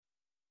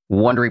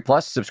Wondery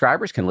Plus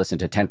subscribers can listen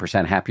to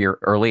 10% Happier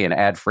early and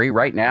ad-free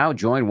right now.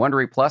 Join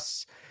Wondery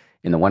Plus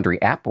in the Wondery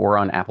app or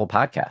on Apple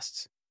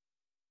Podcasts.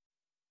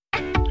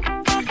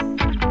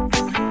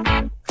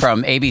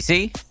 From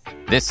ABC,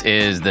 this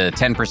is the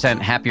 10%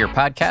 Happier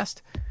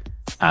podcast.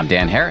 I'm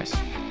Dan Harris.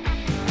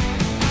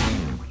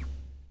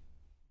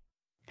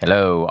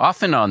 Hello.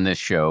 Often on this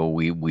show,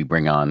 we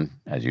bring on,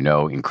 as you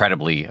know,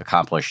 incredibly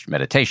accomplished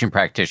meditation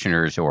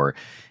practitioners or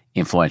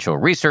influential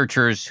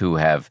researchers who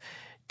have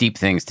deep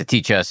things to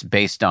teach us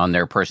based on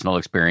their personal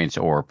experience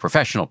or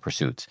professional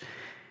pursuits.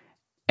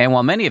 And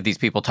while many of these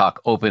people talk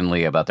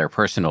openly about their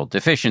personal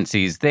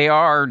deficiencies, they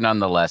are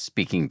nonetheless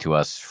speaking to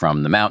us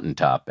from the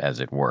mountaintop, as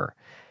it were.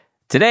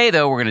 Today,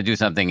 though, we're going to do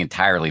something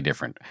entirely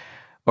different.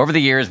 Over the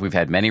years, we've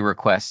had many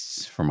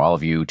requests from all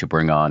of you to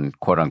bring on,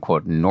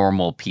 quote-unquote,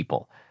 normal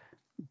people.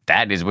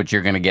 That is what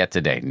you're going to get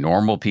today.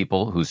 Normal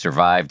people who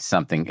survived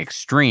something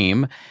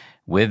extreme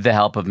with the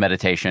help of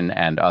meditation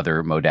and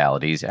other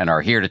modalities, and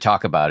are here to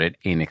talk about it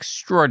in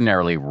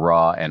extraordinarily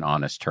raw and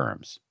honest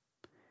terms.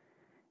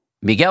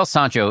 Miguel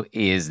Sancho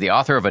is the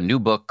author of a new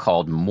book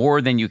called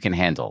More Than You Can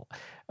Handle,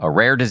 a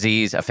rare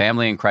disease, a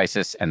family in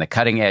crisis, and the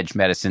cutting-edge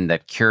medicine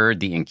that cured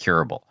the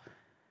incurable.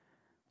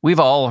 We've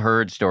all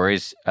heard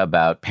stories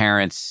about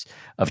parents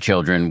of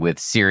children with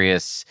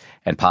serious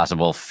and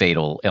possible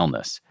fatal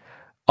illness.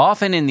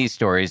 Often in these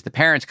stories, the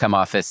parents come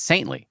off as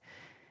saintly.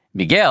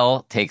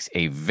 Miguel takes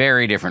a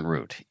very different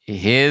route.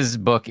 His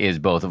book is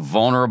both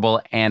vulnerable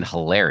and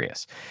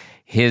hilarious.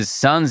 His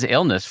son's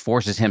illness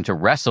forces him to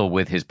wrestle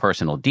with his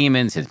personal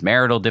demons, his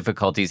marital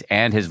difficulties,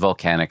 and his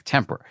volcanic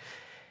temper.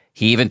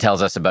 He even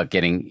tells us about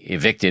getting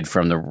evicted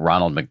from the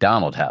Ronald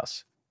McDonald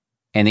House.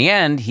 In the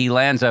end, he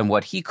lands on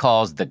what he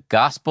calls the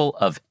gospel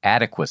of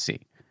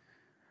adequacy.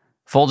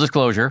 Full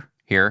disclosure,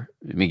 here,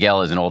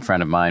 Miguel is an old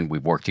friend of mine.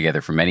 We've worked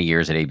together for many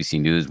years at ABC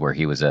News, where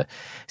he was a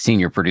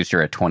senior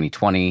producer at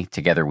 2020.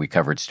 Together, we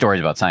covered stories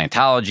about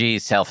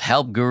Scientology,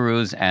 self-help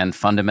gurus, and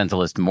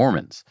fundamentalist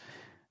Mormons.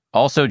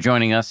 Also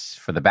joining us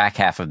for the back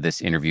half of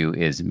this interview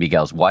is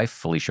Miguel's wife,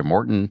 Felicia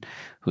Morton,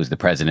 who's the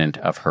president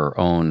of her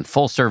own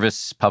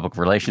full-service public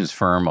relations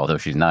firm, although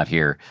she's not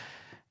here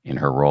in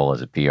her role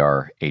as a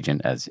PR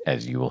agent, as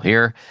you will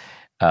hear.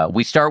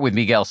 We start with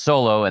Miguel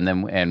solo,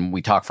 and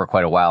we talk for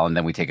quite a while, and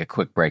then we take a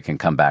quick break and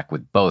come back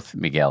with both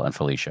Miguel and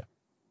Felicia.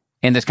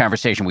 In this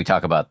conversation, we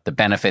talk about the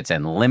benefits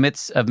and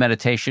limits of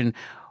meditation,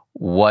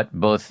 what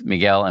both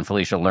Miguel and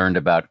Felicia learned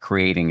about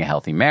creating a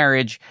healthy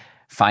marriage,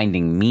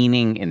 finding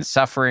meaning in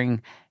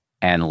suffering,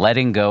 and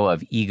letting go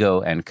of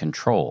ego and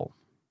control.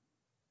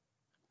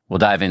 We'll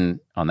dive in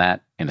on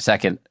that in a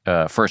second.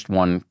 First,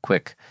 one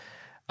quick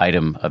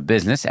item of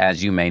business.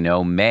 As you may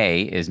know,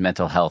 May is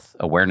Mental Health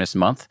Awareness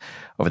Month.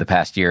 Over the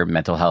past year,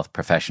 mental health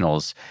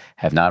professionals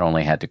have not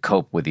only had to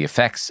cope with the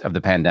effects of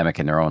the pandemic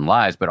in their own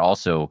lives, but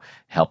also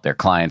help their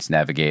clients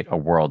navigate a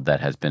world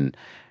that has been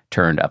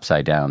turned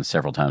upside down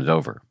several times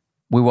over.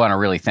 We want to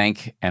really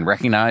thank and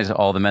recognize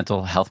all the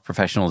mental health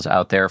professionals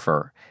out there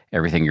for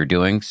everything you're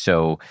doing.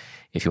 So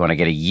if you want to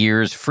get a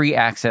year's free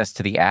access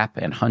to the app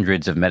and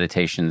hundreds of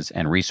meditations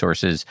and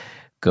resources,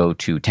 go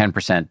to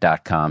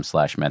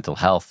 10%.com/mental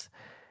health.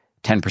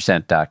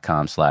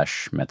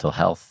 10%.com/mental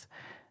health.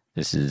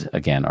 This is,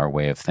 again, our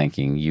way of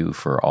thanking you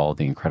for all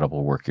the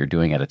incredible work you're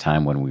doing at a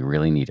time when we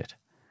really need it.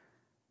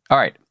 All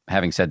right.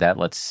 Having said that,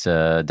 let's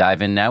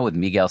dive in now with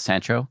Miguel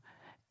Sancho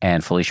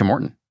and Felicia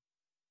Morton.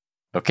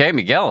 Okay,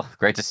 Miguel,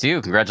 great to see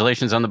you.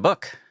 Congratulations on the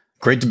book.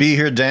 Great to be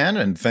here, Dan,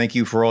 and thank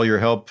you for all your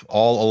help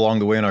all along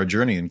the way in our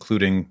journey,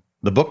 including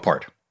the book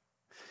part.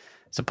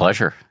 It's a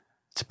pleasure.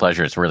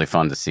 It's really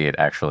fun to see it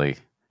actually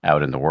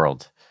out in the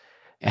world.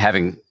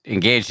 Having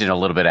engaged in a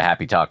little bit of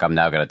happy talk, I'm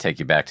now going to take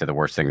you back to the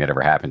worst thing that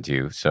ever happened to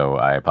you. So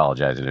I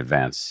apologize in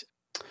advance.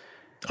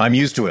 I'm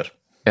used to it.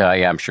 Yeah,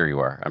 I'm sure you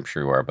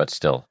are, but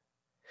still.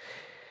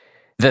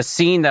 The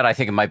scene that I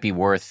think it might be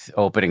worth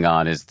opening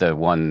on is the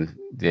one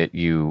that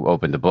you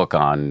opened the book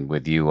on,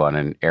 with you on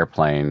an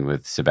airplane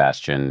with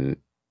Sebastian,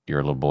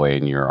 your little boy,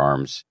 in your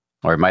arms.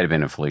 Or it might have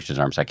been in Felicia's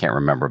arms. I can't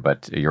remember,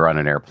 but you're on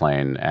an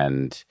airplane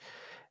and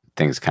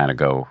things kind of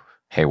go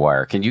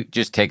haywire. Can you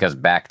just take us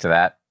back to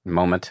that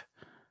moment?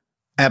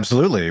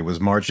 Absolutely. It was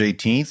March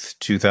 18th,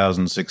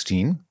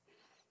 2016.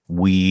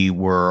 We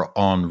were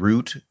en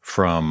route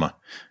from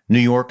New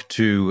York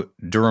to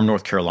Durham,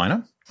 North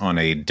Carolina on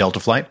a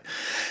Delta flight.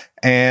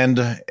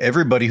 And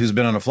everybody who's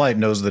been on a flight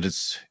knows that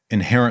it's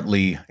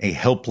inherently a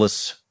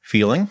helpless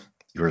feeling.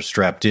 You're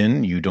strapped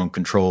in, you don't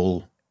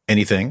control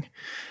anything.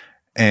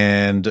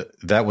 And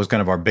that was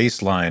kind of our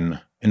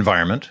baseline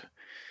environment.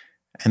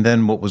 And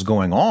then what was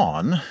going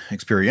on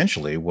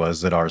experientially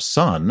was that our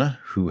son,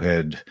 who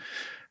had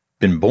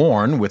been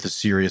born with a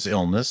serious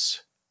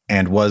illness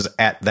and was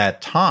at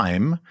that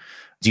time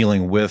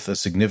dealing with a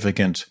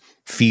significant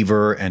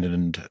fever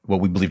and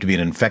what we believe to be an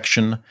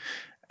infection,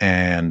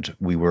 and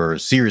we were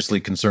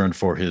seriously concerned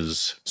for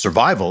his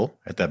survival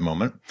at that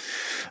moment,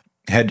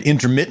 had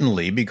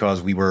intermittently,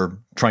 because we were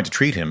trying to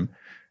treat him,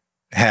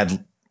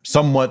 had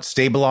somewhat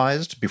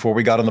stabilized before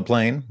we got on the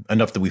plane,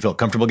 enough that we felt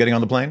comfortable getting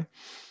on the plane.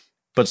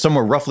 but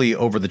somewhere roughly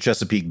over the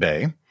Chesapeake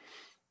Bay.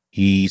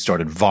 He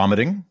started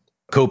vomiting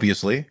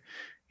copiously.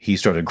 He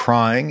started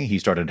crying. He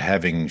started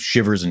having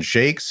shivers and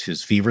shakes.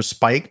 His fever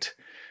spiked.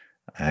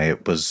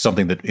 It was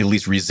something that at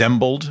least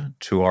resembled,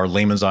 to our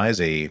layman's eyes,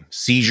 a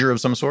seizure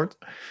of some sort.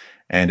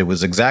 And it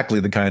was exactly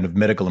the kind of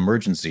medical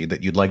emergency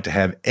that you'd like to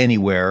have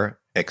anywhere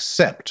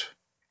except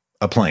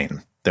a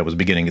plane that was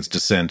beginning its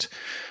descent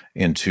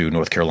into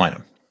North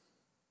Carolina.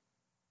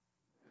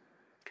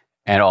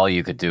 And all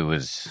you could do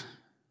was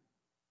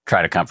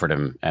try to comfort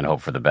him and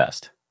hope for the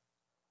best.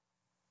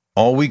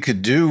 All we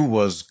could do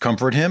was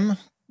comfort him,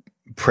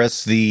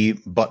 press the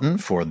button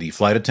for the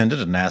flight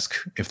attendant and ask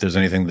if there's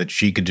anything that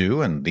she could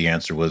do. And the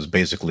answer was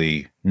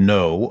basically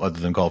no, other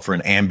than call for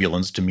an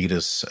ambulance to meet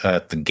us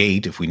at the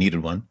gate if we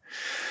needed one.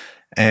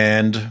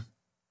 And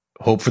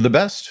hope for the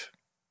best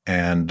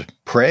and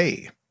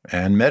pray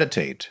and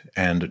meditate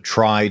and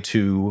try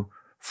to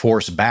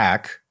force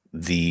back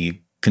the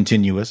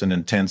continuous and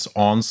intense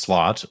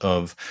onslaught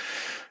of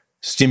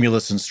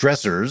stimulus and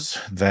stressors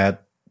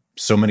that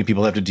so many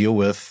people have to deal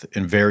with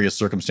in various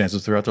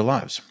circumstances throughout their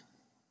lives.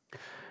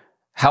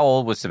 How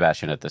old was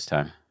Sebastian at this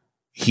time?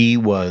 He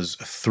was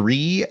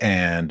 3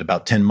 and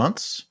about 10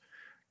 months.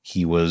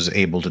 He was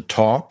able to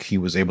talk. He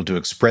was able to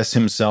express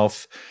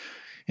himself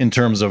in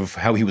terms of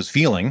how he was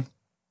feeling,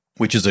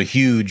 which is a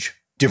huge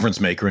difference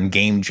maker and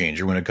game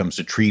changer when it comes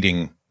to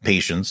treating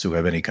patients who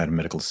have any kind of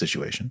medical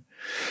situation.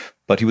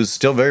 But he was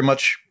still very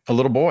much a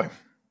little boy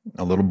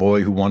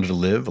who wanted to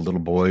live, a little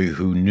boy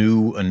who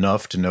knew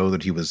enough to know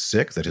that he was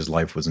sick, that his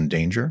life was in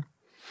danger.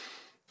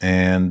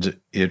 And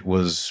it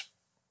was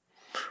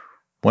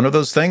one of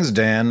those things,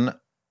 Dan,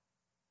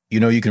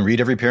 you can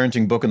read every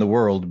parenting book in the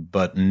world,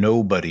 but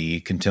nobody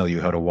can tell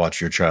you how to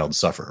watch your child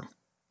suffer.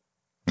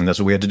 And that's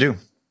what we had to do.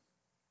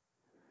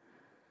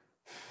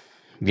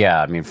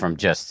 Yeah, I mean, from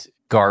just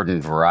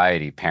garden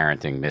variety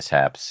parenting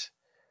mishaps,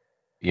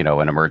 an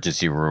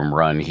emergency room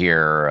run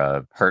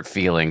here, hurt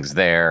feelings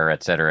there,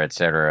 et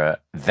cetera,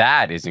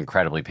 that is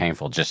incredibly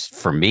painful just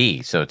for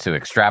me. So to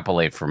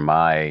extrapolate from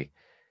my,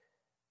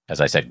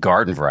 as I said,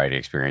 garden variety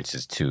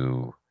experiences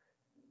to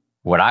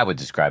what I would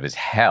describe as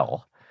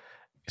hell,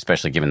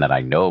 especially given that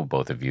I know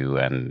both of you,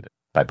 and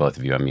by both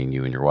of you, I mean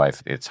you and your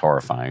wife, it's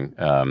horrifying.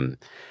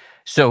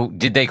 So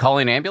did they call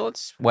an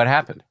ambulance? What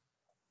happened?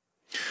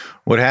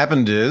 What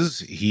happened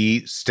is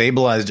he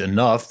stabilized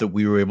enough that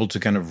we were able to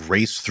kind of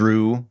race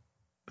through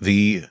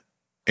the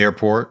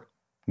airport,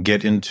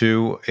 get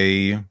into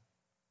a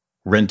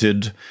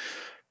rented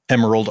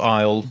Emerald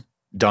Isle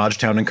Dodge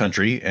Town &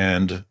 Country,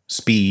 and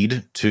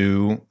speed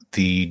to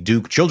the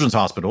Duke Children's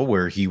Hospital,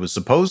 where he was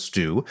supposed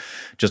to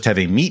just have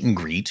a meet and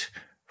greet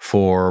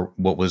for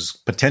what was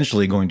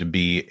potentially going to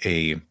be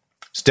a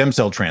stem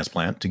cell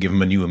transplant to give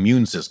him a new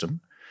immune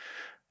system.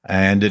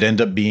 And it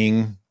ended up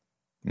being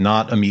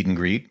not a meet and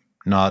greet,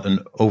 not an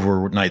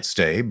overnight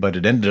stay, but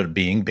it ended up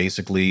being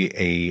basically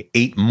a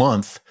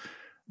 8-month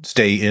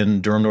stay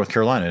in Durham, North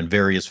Carolina, in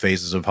various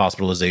phases of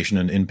hospitalization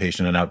and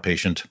inpatient and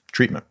outpatient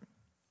treatment.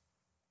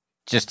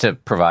 Just to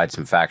provide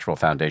some factual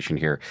foundation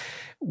here,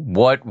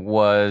 what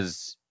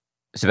was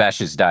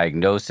Sebastian's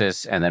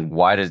diagnosis, and then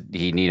why did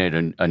he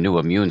need a new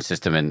immune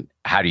system, and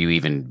how do you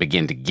even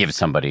begin to give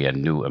somebody a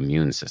new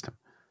immune system?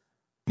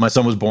 My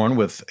son was born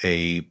with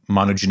a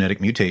monogenetic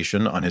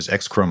mutation on his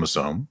X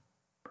chromosome,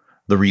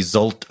 the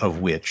result of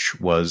which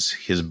was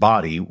his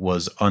body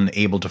was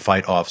unable to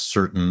fight off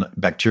certain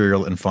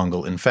bacterial and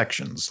fungal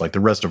infections, like the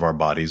rest of our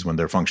bodies when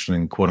they're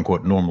functioning, quote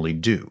unquote, normally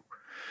do.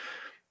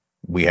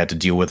 We had to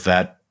deal with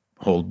that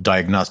whole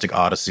diagnostic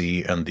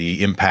odyssey and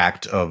the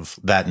impact of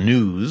that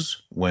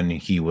news when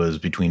he was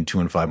between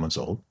 2 and 5 months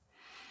old.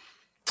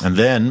 And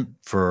then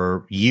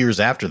for years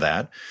after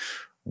that,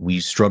 we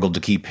struggled to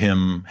keep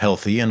him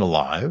healthy and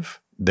alive.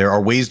 There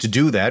are ways to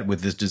do that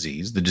with this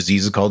disease. The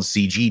disease is called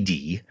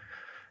CGD.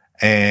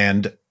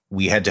 And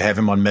we had to have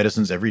him on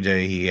medicines every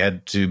day. He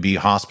had to be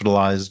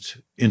hospitalized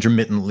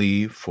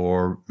intermittently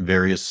for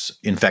various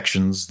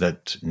infections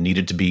that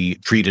needed to be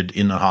treated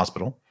in a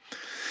hospital.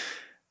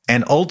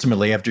 And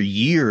ultimately, after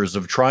years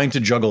of trying to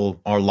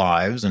juggle our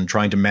lives and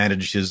trying to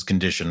manage his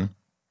condition,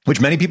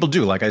 which many people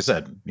do, like I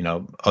said,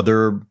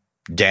 other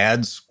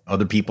dads,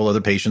 other people,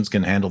 other patients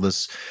can handle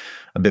this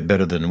a bit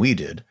better than we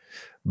did.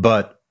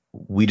 But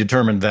we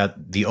determined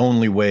that the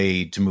only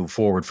way to move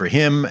forward for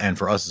him and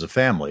for us as a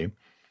family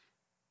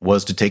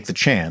was to take the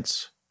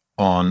chance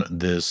on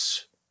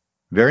this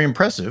very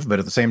impressive, but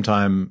at the same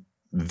time,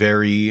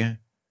 very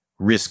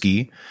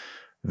risky,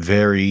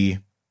 very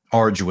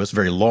arduous,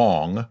 very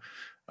long,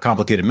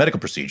 complicated medical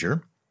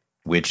procedure,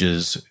 which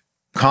is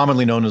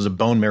commonly known as a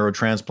bone marrow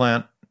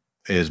transplant,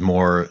 is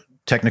more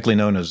technically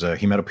known as a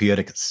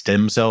hematopoietic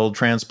stem cell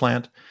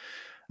transplant,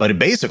 but it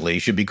basically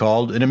should be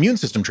called an immune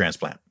system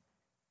transplant.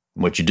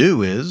 What you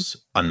do is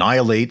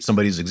annihilate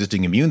somebody's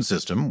existing immune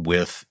system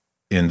with,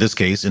 in this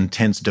case,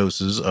 intense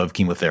doses of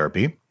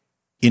chemotherapy,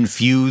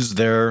 infuse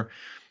their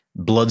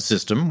blood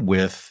system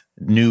with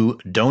new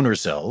donor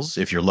cells,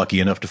 if you're lucky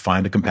enough to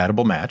find a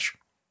compatible match,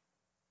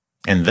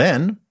 and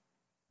then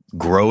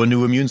grow a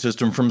new immune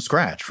system from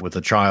scratch with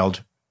a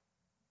child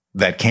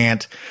that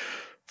can't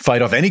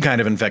fight off any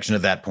kind of infection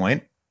at that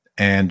point,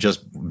 and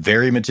just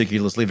very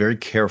meticulously, very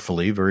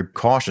carefully, very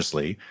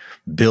cautiously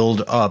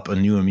build up a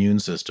new immune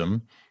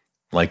system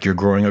like you're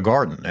growing a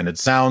garden. And it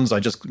sounds, I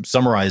just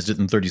summarized it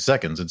in 30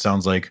 seconds. It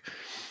sounds like,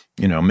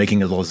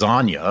 making a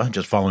lasagna,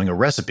 just following a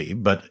recipe.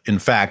 But in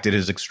fact, it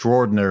is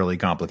extraordinarily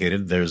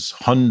complicated. There's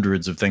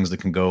hundreds of things that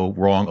can go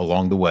wrong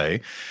along the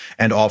way,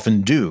 and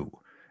often do.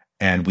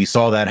 And we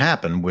saw that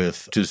happen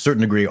with, to a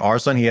certain degree, our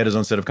son. He had his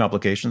own set of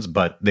complications,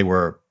 but they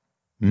were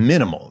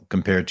minimal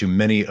compared to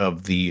many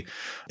of the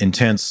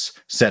intense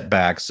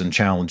setbacks and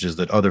challenges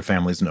that other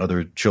families and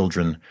other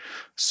children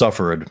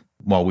suffered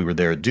while we were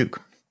there at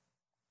Duke.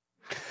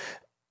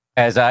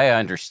 As I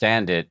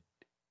understand it,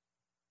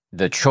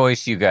 the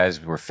choice you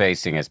guys were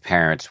facing as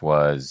parents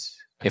was,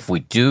 if we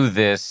do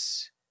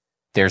this,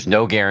 there's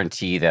no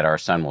guarantee that our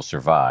son will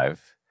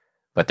survive,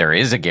 but there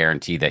is a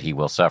guarantee that he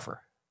will suffer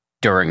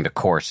during the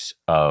course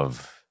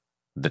of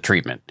the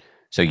treatment.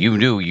 So you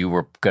knew you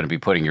were going to be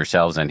putting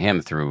yourselves and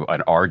him through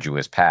an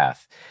arduous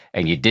path,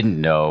 and you didn't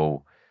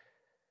know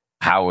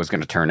how it was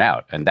going to turn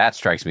out. And that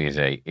strikes me as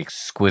a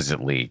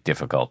exquisitely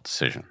difficult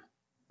decision.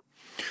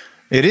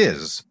 It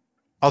is.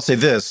 I'll say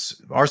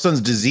this, our son's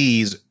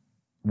disease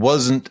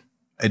wasn't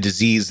a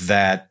disease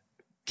that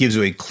gives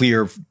you a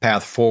clear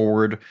path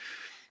forward.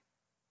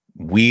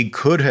 We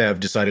could have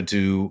decided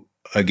to,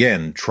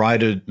 again, try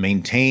to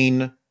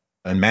maintain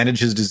and manage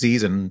his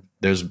disease, and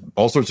there's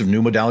all sorts of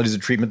new modalities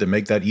of treatment that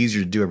make that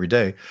easier to do every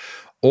day,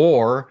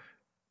 or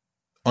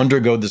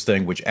undergo this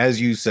thing, which,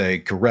 as you say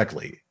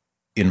correctly,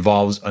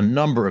 involves a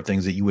number of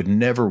things that you would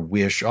never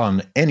wish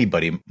on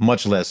anybody,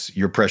 much less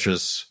your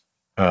precious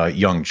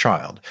young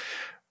child.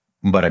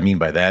 What I mean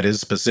by that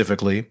is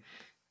specifically,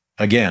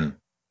 again,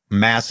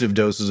 massive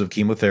doses of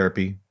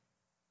chemotherapy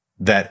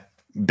that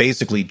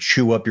basically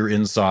chew up your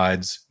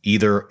insides,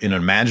 either in an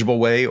unmanageable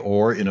way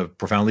or in a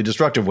profoundly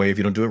destructive way if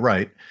you don't do it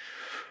right.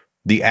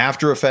 The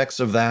after effects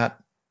of that,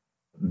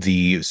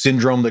 the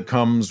syndrome that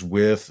comes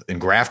with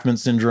engraftment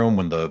syndrome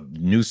when the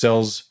new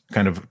cells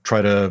kind of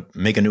try to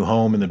make a new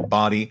home in the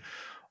body,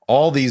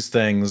 all these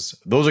things,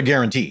 those are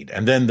guaranteed.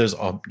 And then there's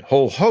a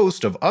whole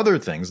host of other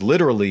things.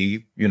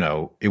 Literally,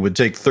 it would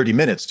take 30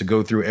 minutes to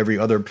go through every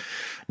other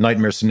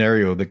nightmare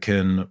scenario that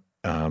can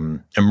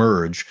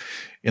emerge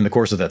in the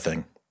course of that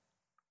thing.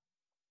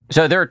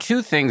 So there are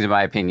two things, in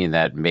my opinion,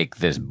 that make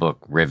this book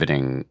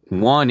riveting.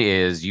 One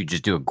is you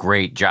just do a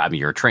great job.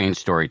 You're a trained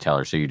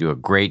storyteller, so you do a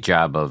great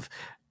job of,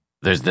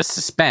 there's the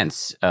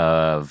suspense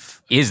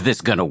of, is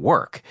this going to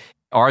work?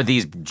 Are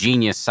these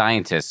genius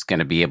scientists going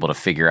to be able to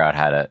figure out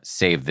how to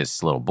save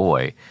this little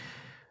boy?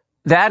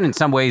 That, in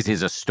some ways,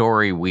 is a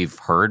story we've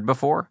heard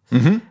before.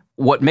 Mm-hmm.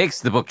 What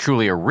makes the book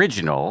truly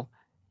original,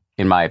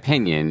 in my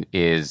opinion,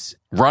 is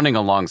running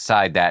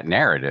alongside that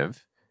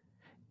narrative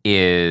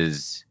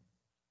is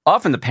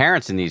often the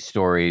parents in these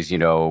stories,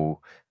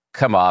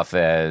 come off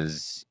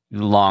as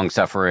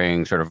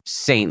long-suffering, sort of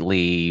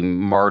saintly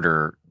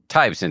martyr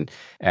types.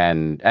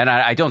 And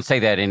I don't say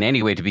that in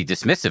any way to be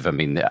dismissive. I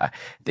mean,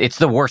 it's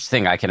the worst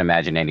thing I can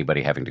imagine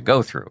anybody having to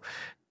go through.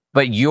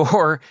 But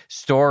your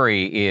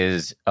story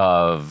is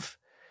of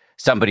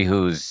somebody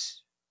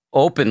who's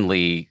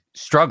openly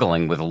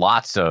struggling with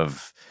lots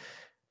of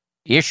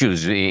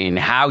issues in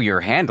how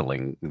you're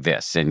handling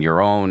this and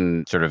your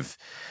own sort of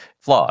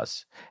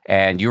flaws.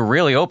 And you're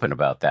really open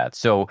about that.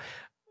 So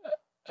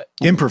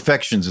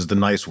imperfections is the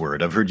nice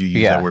word. I've heard you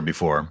use that word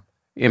before.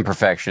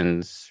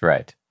 Imperfections,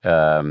 right.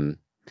 So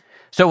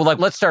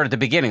let's start at the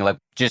beginning.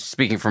 Just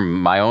speaking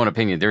from my own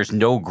opinion, there's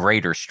no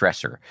greater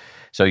stressor.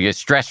 So your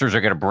stressors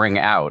are going to bring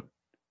out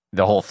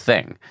the whole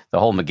thing, the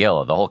whole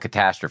Miguel, the whole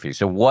catastrophe.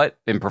 So what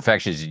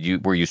imperfections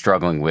were you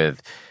struggling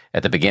with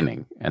at the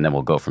beginning? And then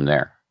we'll go from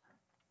there.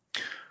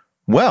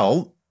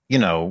 Well,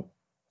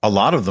 a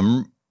lot of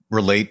them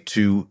relate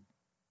to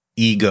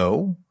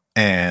ego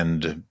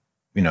and,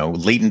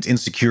 latent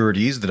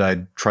insecurities that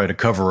I try to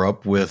cover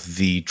up with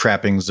the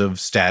trappings of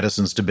status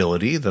and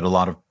stability that a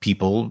lot of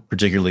people,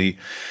 particularly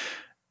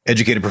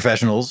educated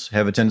professionals,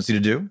 have a tendency to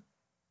do,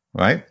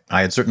 right?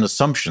 I had certain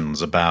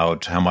assumptions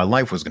about how my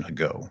life was going to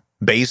go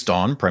based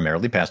on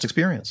primarily past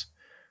experience.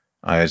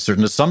 I had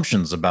certain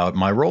assumptions about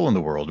my role in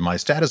the world, and my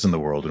status in the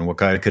world, and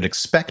what I could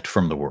expect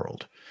from the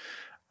world.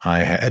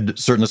 I had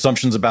certain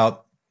assumptions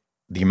about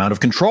the amount of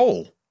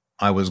control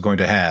I was going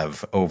to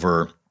have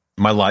over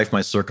my life,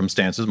 my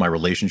circumstances, my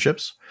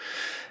relationships.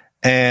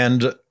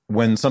 And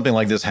when something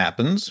like this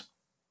happens,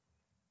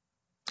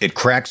 it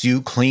cracks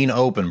you clean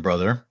open,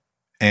 brother,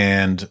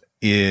 and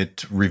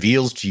it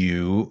reveals to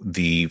you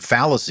the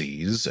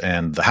fallacies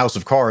and the house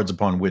of cards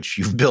upon which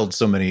you've built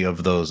so many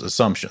of those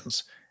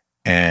assumptions.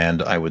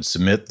 And I would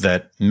submit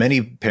that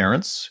many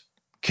parents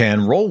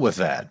can roll with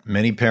that.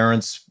 Many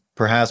parents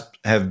perhaps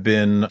have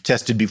been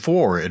tested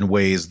before in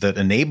ways that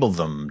enable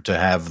them to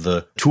have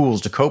the tools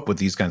to cope with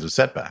these kinds of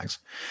setbacks.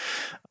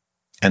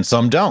 And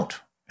some don't.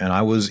 And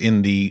I was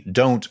in the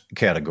don't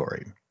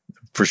category,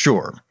 for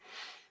sure.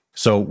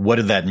 So what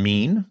did that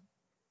mean?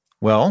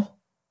 Well,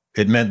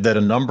 it meant that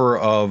a number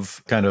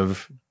of kind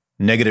of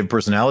negative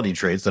personality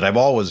traits that I've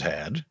always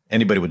had,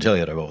 anybody would tell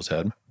you that I've always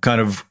had,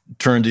 kind of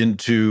turned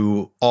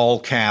into all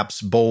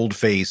caps,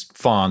 bold-faced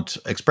font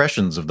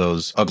expressions of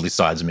those ugly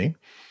sides of me.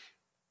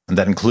 And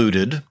that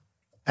included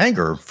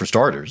anger, for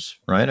starters,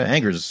 right?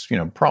 Anger is,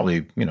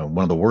 probably,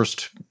 one of the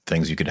worst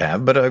things you could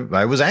have, but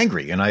I was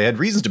angry and I had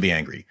reasons to be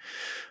angry.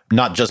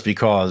 Not just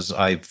because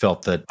I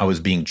felt that I was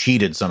being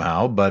cheated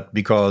somehow, but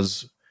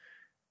because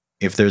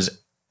if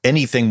there's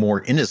anything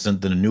more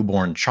innocent than a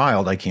newborn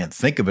child, I can't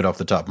think of it off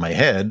the top of my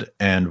head.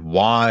 And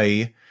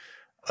why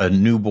a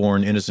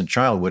newborn innocent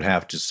child would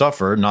have to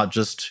suffer, not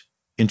just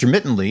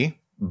intermittently,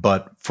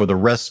 but for the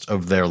rest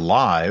of their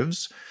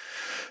lives,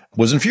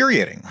 was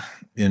infuriating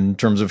in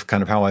terms of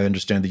kind of how I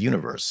understand the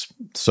universe.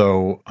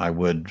 So I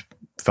would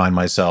find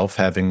myself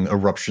having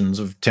eruptions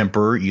of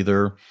temper,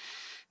 either,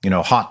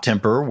 hot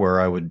temper, where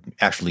I would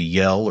actually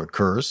yell or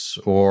curse,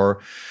 or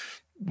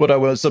what I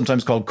was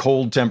sometimes called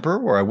cold temper,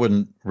 where I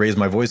wouldn't raise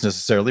my voice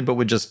necessarily, but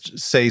would just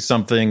say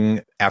something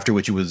after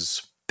which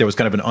there was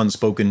kind of an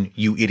unspoken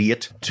 "you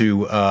idiot"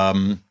 to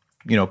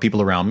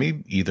people around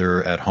me,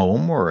 either at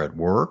home or at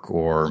work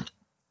or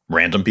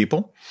random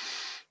people.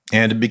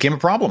 And it became a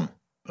problem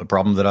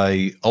that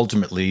I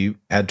ultimately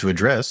had to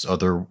address.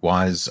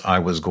 Otherwise, I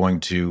was going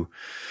to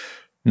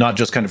not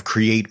just kind of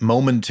create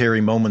momentary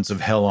moments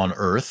of hell on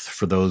earth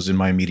for those in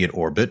my immediate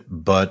orbit,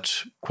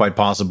 but quite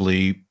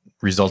possibly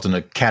result in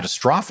a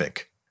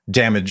catastrophic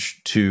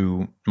damage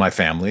to my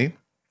family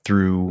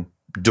through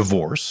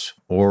divorce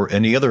or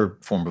any other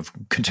form of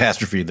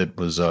catastrophe that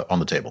was on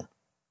the table.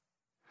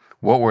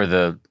 What were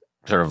the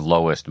sort of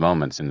lowest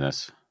moments in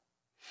this?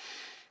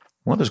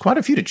 Well, there's quite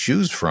a few to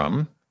choose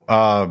from.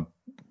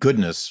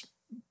 Goodness.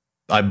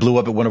 I blew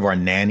up at one of our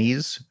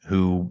nannies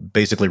who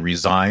basically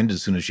resigned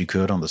as soon as she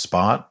could on the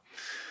spot.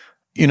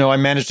 I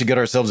managed to get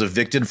ourselves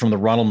evicted from the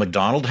Ronald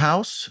McDonald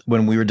House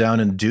when we were down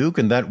in Duke,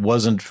 and that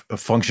wasn't a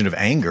function of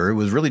anger. It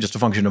was really just a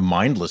function of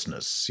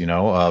mindlessness.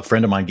 A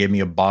friend of mine gave me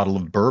a bottle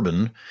of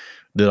bourbon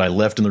that I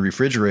left in the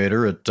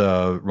refrigerator at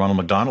Ronald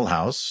McDonald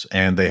House,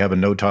 and they have a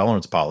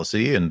no-tolerance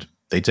policy, and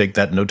they take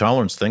that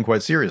no-tolerance thing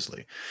quite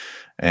seriously.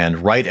 And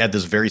right at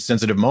this very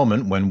sensitive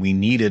moment when we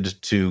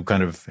needed to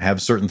kind of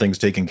have certain things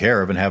taken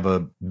care of and have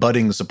a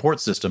budding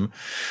support system,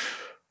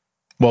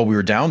 while we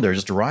were down there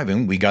just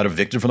arriving, we got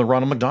evicted from the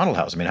Ronald McDonald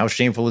House. I mean, how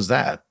shameful is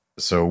that?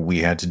 So we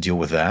had to deal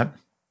with that.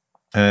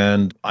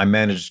 And I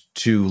managed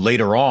to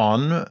later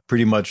on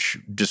pretty much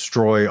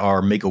destroy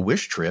our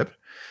Make-A-Wish trip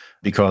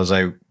because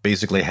I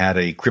basically had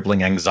a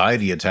crippling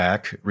anxiety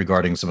attack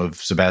regarding some of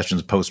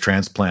Sebastian's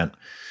post-transplant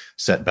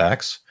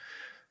setbacks.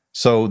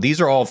 So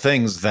these are all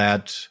things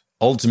that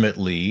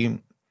ultimately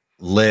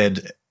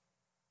led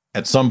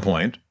at some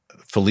point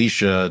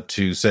Felicia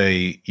to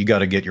say, you got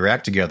to get your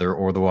act together,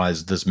 or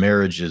otherwise this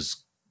marriage is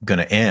going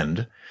to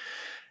end,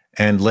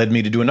 and led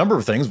me to do a number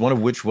of things, one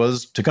of which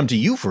was to come to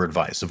you for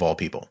advice, of all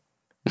people.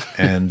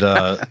 And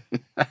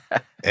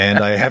and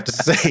I have to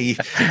say,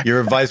 your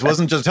advice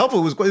wasn't just helpful,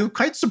 it was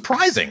quite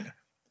surprising.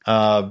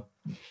 I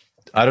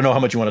don't know how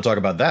much you want to talk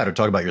about that or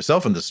talk about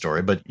yourself in this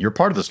story, but you're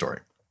part of the story.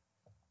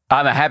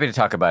 I'm happy to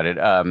talk about it.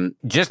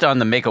 Just on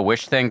the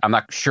Make-A-Wish thing, I'm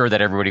not sure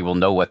that everybody will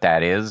know what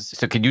that is.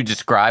 So could you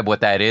describe what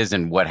that is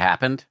and what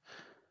happened?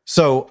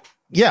 So,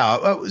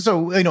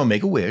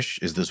 Make-A-Wish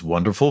is this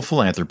wonderful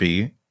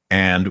philanthropy,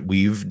 and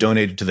we've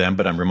donated to them,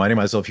 but I'm reminding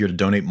myself here to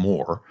donate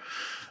more,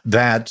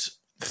 that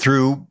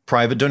through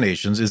private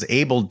donations is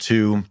able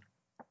to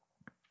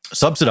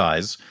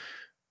subsidize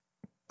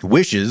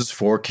wishes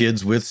for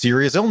kids with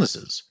serious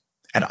illnesses.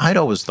 And I'd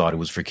always thought it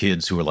was for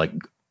kids who were like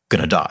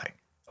going to die,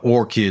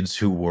 or kids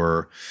who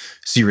were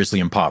seriously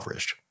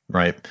impoverished,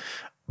 right?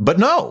 But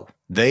no,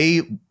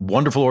 they,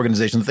 wonderful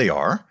organization that they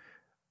are,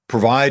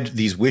 provide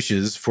these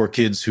wishes for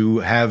kids who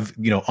have,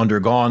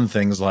 undergone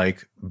things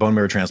like bone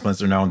marrow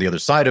transplants. They're now on the other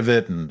side of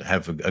it and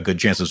have a good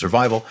chance of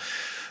survival.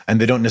 And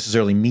they don't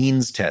necessarily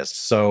means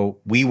test. So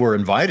we were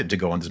invited to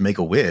go on this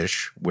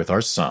Make-A-Wish with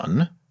our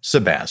son,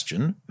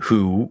 Sebastian,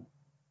 who,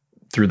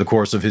 through the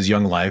course of his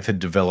young life, had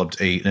developed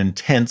an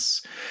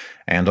intense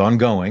and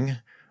ongoing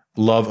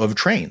love of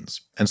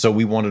trains. And so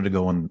he wanted to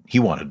go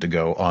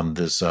on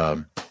this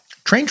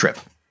train trip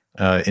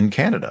in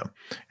Canada.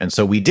 And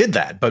so we did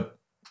that. But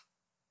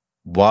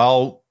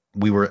while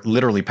we were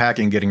literally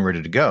packing, getting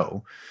ready to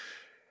go,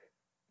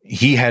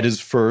 he had his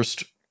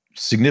first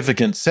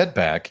significant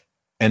setback,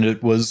 and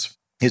it was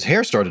his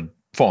hair started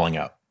falling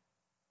out.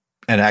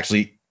 And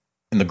actually,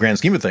 in the grand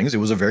scheme of things, it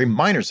was a very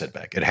minor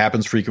setback. It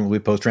happens frequently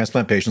with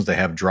post-transplant patients. They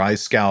have dry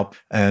scalp,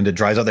 and it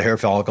dries out the hair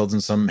follicles,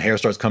 and some hair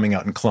starts coming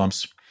out in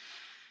clumps.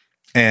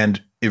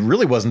 And it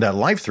really wasn't that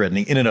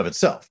life-threatening in and of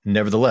itself.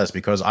 Nevertheless,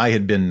 because I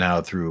had been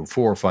now through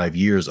 4 or 5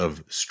 years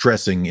of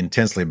stressing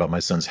intensely about my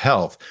son's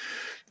health,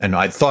 and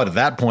I thought at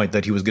that point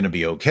that he was going to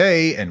be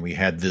okay, and we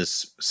had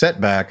this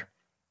setback,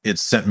 it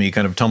sent me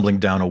kind of tumbling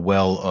down a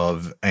well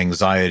of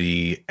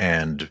anxiety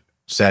and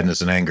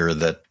sadness and anger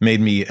that made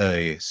me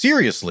a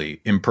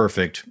seriously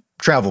imperfect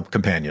travel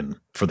companion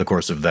for the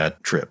course of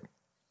that trip.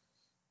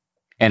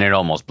 And it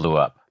almost blew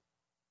up.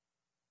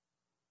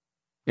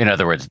 In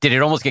other words, did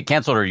it almost get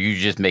canceled, or you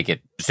just make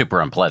it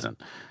super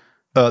unpleasant?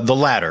 The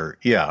latter,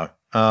 yeah.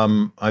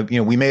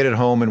 We made it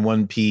home in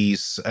one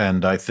piece,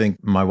 and I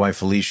think my wife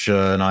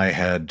Felicia and I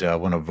had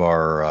one of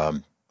our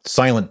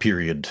silent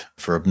period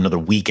for another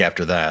week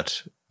after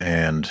that,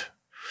 and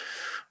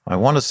I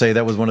want to say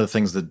that was one of the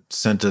things that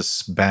sent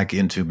us back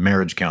into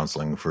marriage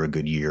counseling for a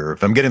good year,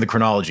 if I'm getting the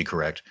chronology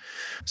correct.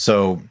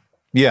 So,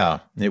 yeah,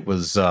 it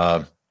was.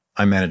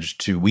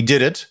 We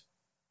did it.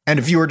 And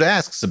if you were to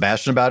ask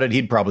Sebastian about it,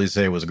 he'd probably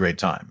say it was a great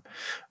time.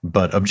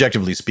 But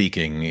objectively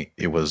speaking,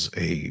 it was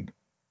a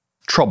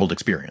troubled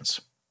experience.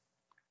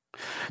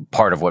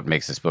 Part of what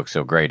makes this book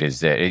so great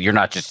is that you're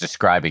not just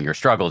describing your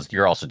struggles,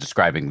 you're also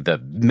describing the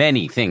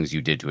many things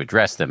you did to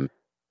address them.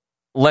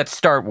 Let's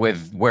start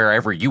with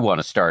wherever you want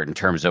to start in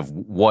terms of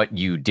what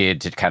you did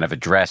to kind of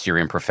address your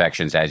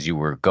imperfections as you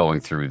were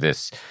going through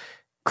this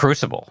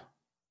crucible.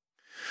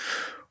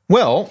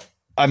 Well,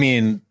 I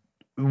mean,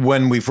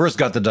 when we first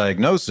got the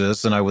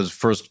diagnosis and I was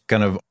first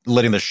kind of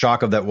letting the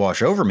shock of that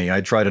wash over me,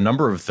 I tried a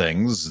number of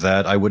things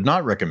that I would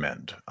not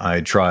recommend.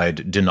 I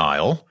tried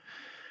denial,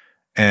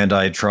 and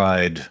I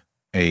tried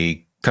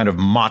a kind of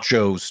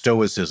macho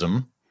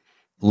stoicism,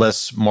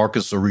 less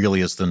Marcus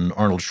Aurelius than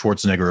Arnold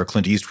Schwarzenegger or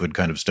Clint Eastwood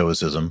kind of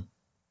stoicism,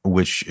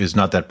 which is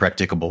not that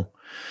practicable.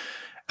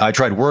 I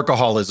tried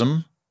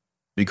workaholism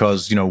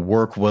because,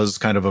 work was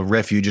kind of a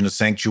refuge and a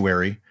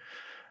sanctuary.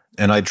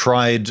 And I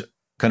tried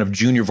kind of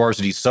junior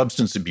varsity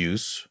substance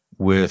abuse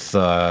with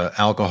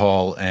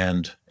alcohol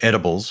and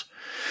edibles.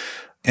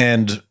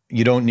 And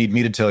you don't need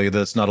me to tell you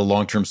that's not a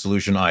long-term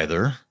solution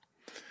either.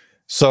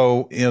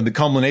 So, the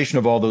culmination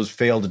of all those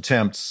failed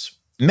attempts,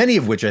 many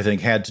of which I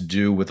think had to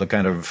do with a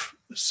kind of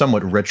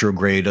somewhat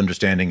retrograde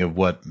understanding of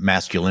what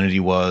masculinity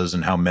was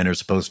and how men are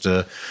supposed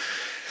to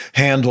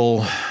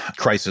handle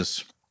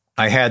crisis.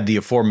 I had the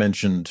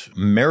aforementioned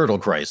marital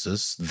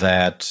crisis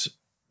that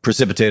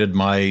precipitated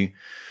my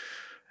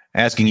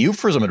asking you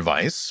for some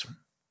advice.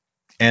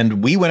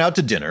 And we went out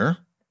to dinner.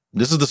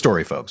 This is the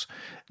story, folks.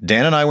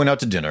 Dan and I went out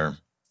to dinner,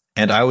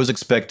 and I was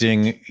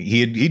expecting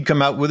he'd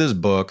come out with his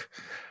book,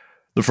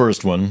 the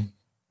first one,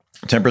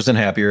 10%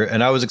 Happier,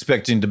 and I was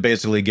expecting to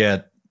basically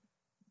get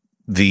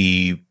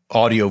the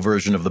audio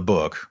version of the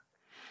book.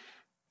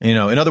 In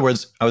other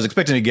words, I was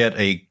expecting to get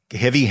a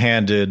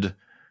heavy-handed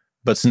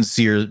but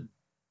sincere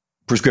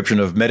prescription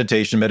of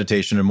meditation,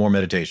 and more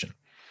meditation.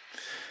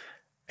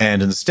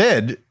 And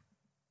instead,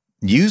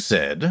 you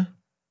said,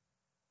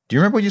 do you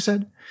remember what you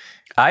said?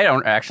 I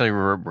don't actually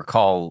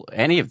recall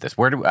any of this.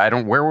 Where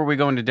were we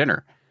going to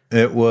dinner?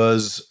 It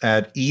was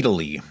at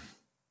Italy.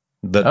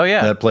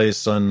 That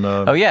place on...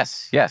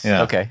 yes.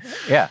 Yeah. Okay,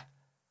 yeah.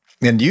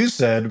 And you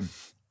said,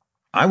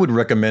 I would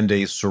recommend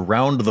a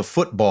surround the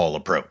football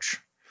approach.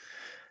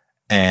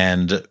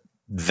 And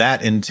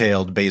that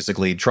entailed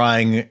basically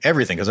trying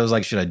everything. Because I was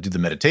like, should I do the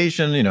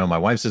meditation? My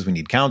wife says we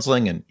need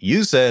counseling. And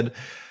you said,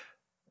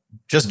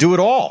 just do it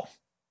all.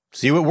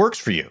 See what works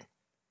for you.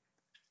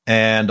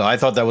 And I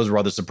thought that was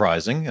rather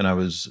surprising. And I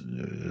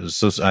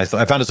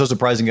found it so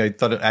surprising I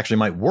thought it actually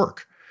might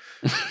work.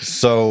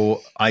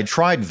 So I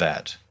tried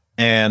that.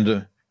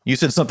 And you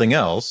said something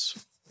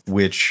else,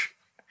 which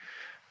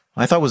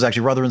I thought was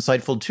actually rather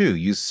insightful too.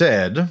 You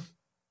said,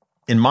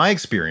 in my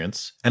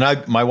experience,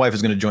 and my wife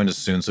is going to join us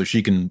soon, so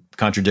she can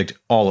contradict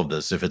all of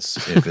this if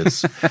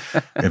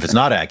it's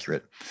not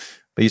accurate.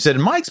 But you said,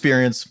 in my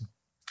experience,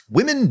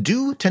 women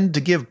do tend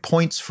to give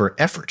points for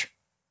effort.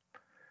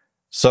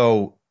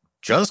 So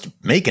just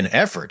make an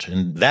effort,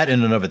 and that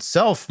in and of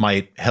itself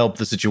might help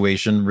the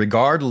situation,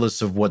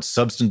 regardless of what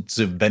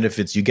substantive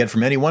benefits you get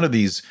from any one of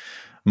these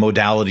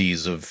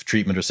modalities of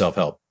treatment or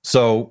self-help.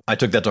 So I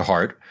took that to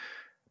heart.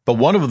 But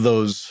one of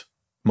those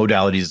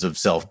modalities of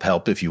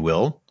self-help, if you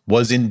will,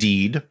 was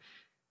indeed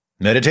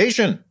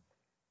meditation.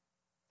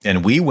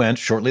 And we went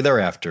shortly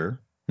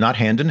thereafter, not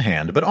hand in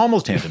hand, but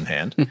almost hand in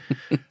hand,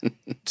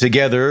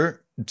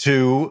 together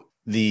to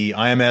the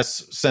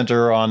IMS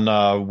Center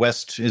on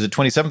West, is it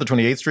 27th or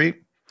 28th Street?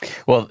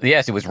 Well,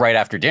 yes, it was right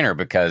after dinner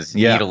because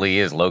Italy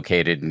is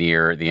located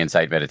near the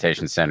Insight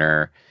Meditation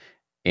Center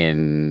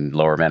in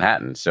Lower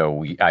Manhattan.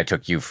 So I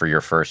took you for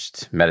your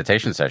first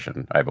meditation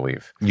session, I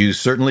believe. You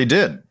certainly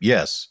did,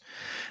 yes.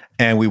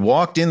 And we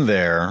walked in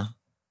there,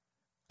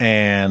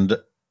 and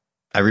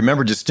I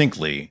remember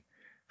distinctly,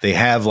 they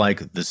have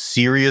like the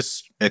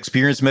serious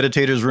experienced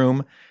meditators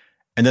room,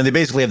 and then they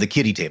basically have the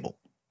kiddie table.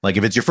 Like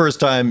if it's your first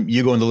time,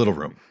 you go in the little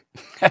room.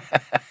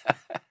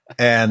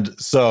 And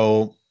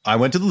so I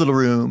went to the little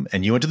room,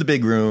 and you went to the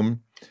big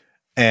room.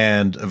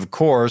 And of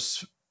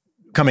course,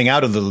 coming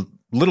out of the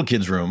little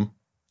kids' room,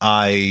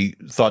 I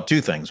thought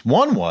two things.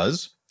 One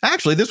was,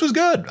 actually, this was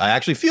good. I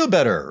actually feel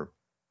better.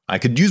 I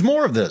could use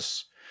more of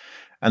this.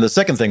 And the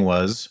second thing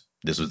was,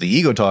 this was the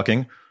ego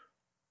talking,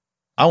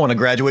 I want to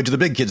graduate to the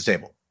big kids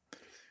table.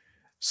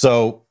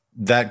 So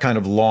that kind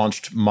of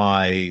launched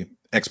my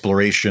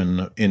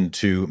exploration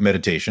into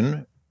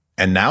meditation.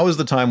 And now is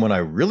the time when I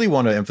really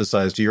want to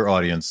emphasize to your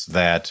audience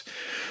that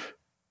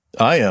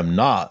I am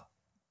not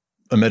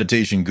a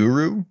meditation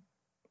guru.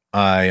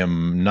 I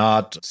am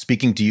not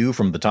speaking to you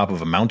from the top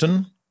of a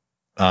mountain.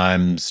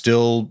 I'm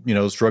still,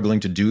 struggling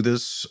to do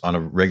this on a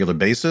regular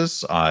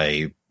basis.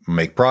 I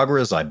make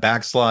progress. I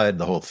backslide,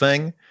 the whole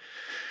thing.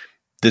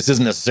 This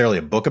isn't necessarily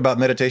a book about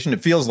meditation.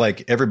 It feels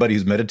like everybody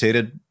who's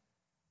meditated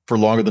for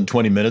longer than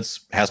 20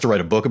 minutes has to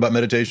write a book about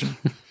meditation.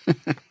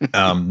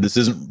 This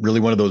isn't really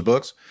one of those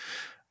books.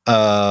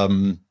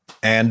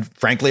 And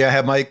frankly, I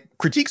have my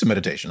critiques of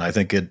meditation. I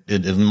think it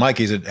in my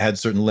case, it had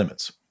certain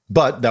limits.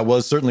 But that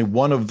was certainly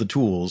one of the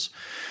tools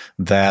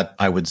that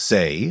I would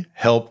say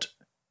helped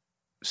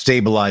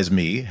stabilize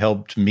me,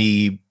 helped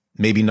me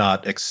maybe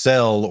not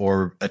excel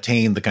or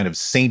attain the kind of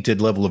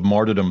sainted level of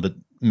martyrdom that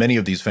many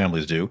of these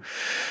families do,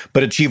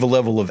 but achieve a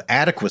level of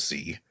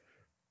adequacy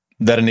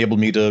that enabled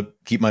me to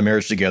keep my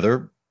marriage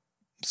together,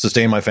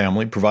 sustain my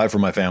family, provide for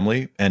my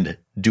family, and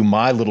do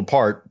my little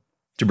part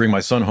to bring my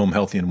son home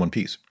healthy in one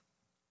piece.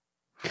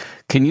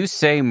 Can you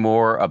say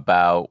more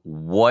about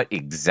what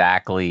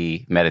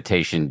exactly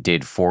meditation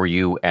did for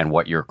you and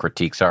what your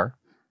critiques are?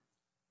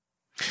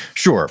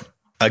 Sure.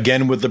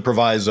 Again, with the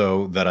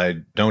proviso that I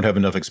don't have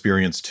enough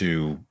experience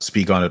to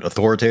speak on it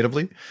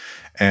authoritatively.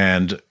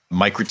 And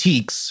my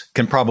critiques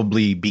can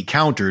probably be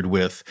countered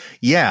with,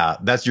 yeah,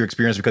 that's your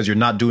experience because you're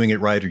not doing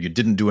it right, or you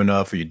didn't do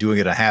enough, or you're doing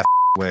it a half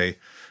way.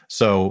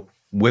 So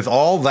with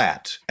all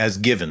that as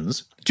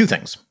givens, two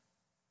things.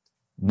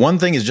 One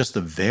thing is just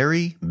the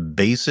very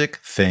basic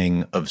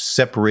thing of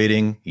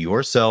separating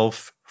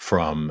yourself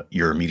from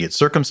your immediate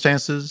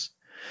circumstances,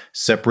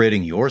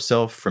 separating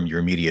yourself from your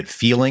immediate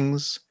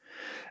feelings,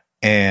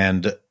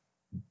 and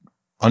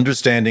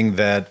understanding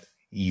that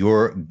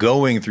you're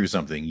going through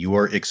something, you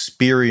are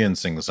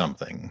experiencing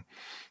something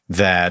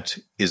that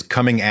is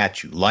coming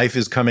at you. Life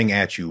is coming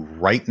at you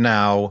right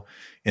now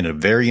in a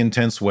very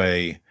intense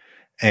way.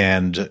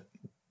 And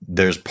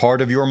there's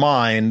part of your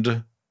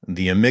mind,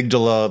 the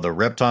amygdala, the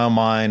reptile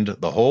mind,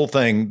 the whole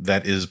thing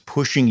that is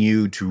pushing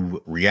you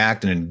to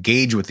react and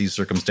engage with these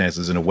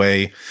circumstances in a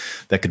way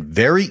that could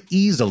very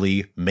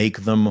easily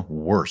make them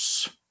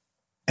worse.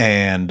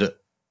 And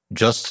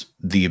just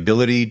the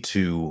ability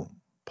to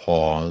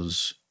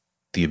pause,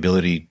 the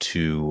ability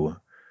to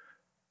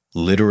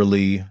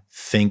literally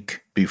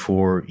think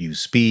before you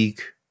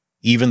speak,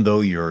 even though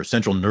your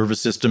central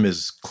nervous system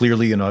is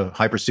clearly in a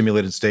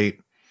hyperstimulated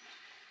state,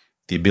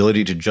 the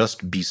ability to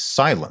just be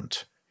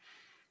silent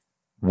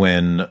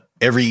when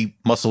every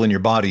muscle in your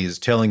body is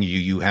telling you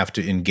you have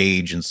to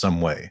engage in some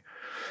way.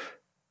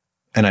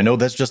 And I know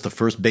that's just the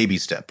first baby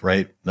step,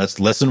 right? That's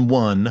lesson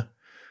one,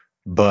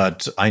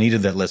 but I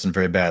needed that lesson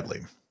very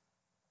badly.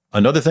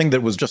 Another thing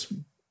that was just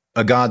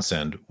a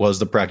godsend was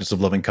the practice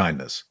of loving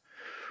kindness,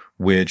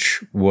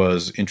 which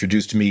was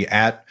introduced to me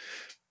at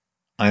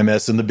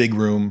IMS in the big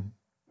room,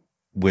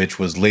 which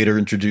was later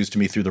introduced to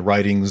me through the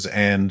writings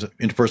and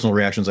interpersonal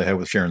reactions I had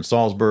with Sharon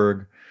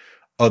Salzberg,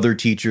 other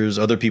teachers,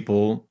 other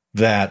people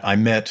that I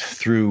met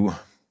through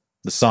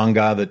the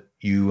Sangha that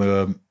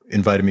you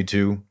invited me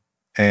to,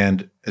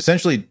 and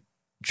essentially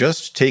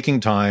just taking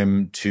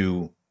time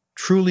to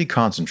truly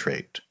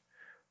concentrate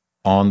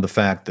on the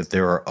fact that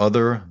there are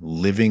other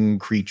living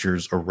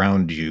creatures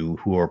around you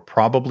who are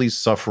probably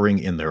suffering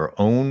in their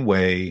own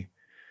way,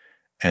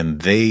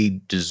 and they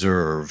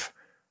deserve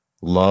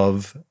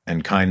love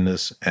and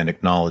kindness and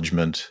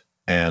acknowledgement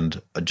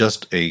and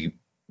just a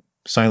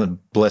silent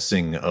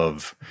blessing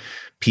of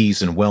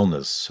peace and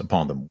wellness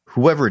upon them.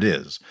 Whoever it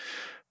is,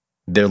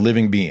 they're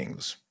living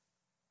beings,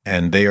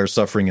 and they are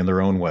suffering in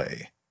their own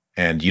way.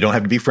 And you don't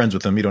have to be friends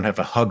with them. You don't have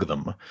to hug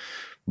them,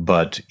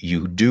 but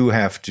you do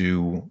have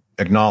to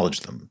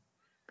acknowledge them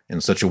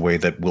in such a way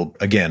that will,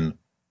 again,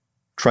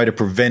 try to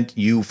prevent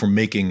you from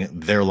making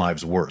their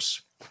lives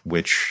worse,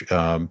 which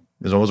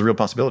is always a real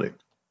possibility.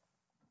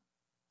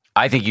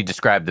 I think you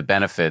described the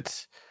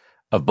benefits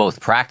of both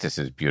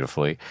practices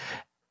beautifully.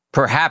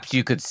 Perhaps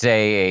you could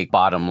say a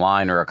bottom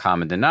line or a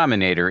common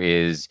denominator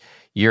is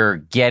you're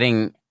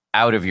getting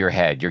out of your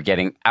head, you're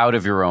getting out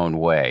of your own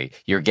way,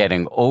 you're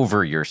getting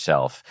over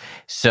yourself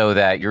so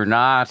that you're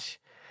not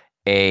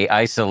a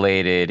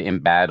isolated,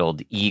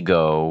 embattled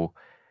ego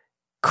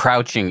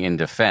crouching in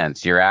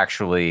defense. You're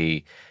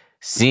actually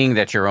seeing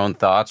that your own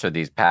thoughts are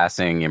these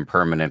passing,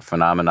 impermanent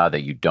phenomena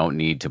that you don't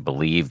need to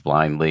believe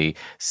blindly,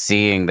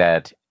 seeing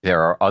that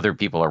there are other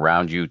people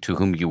around you to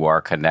whom you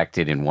are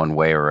connected in one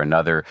way or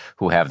another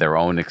who have their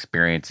own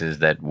experiences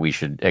that we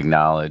should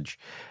acknowledge.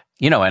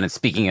 And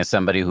speaking as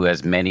somebody who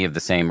has many of the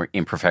same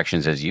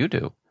imperfections as you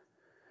do,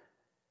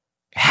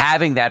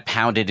 having that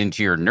pounded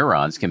into your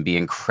neurons can be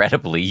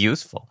incredibly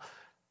useful.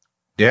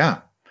 Yeah.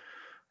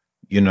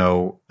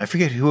 I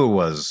forget who it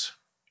was.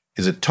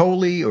 Is it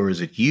Tolle or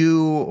is it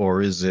you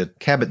or is it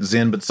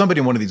Kabat-Zinn? But somebody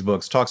in one of these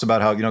books talks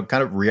about how,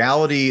 kind of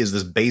reality is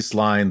this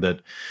baseline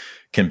that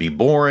can be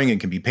boring and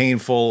can be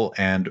painful.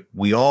 And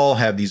we all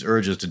have these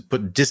urges to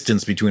put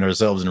distance between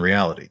ourselves and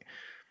reality.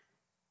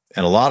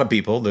 And a lot of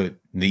people, the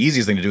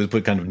easiest thing to do is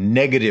put kind of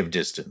negative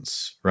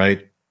distance,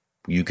 right?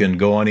 You can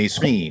go on a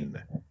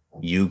screen.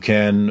 You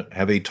can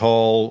have a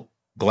tall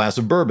glass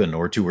of bourbon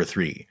or two or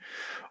three.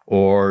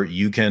 or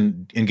you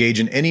can engage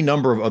in any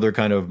number of other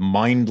kind of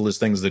mindless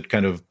things that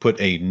kind of put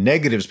a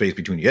negative space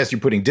between you. Yes, you're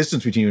putting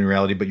distance between you and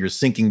reality, but you're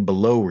sinking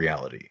below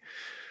reality.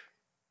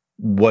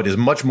 What is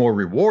much more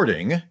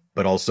rewarding,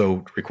 but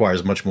also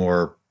requires much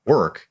more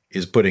work,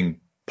 is putting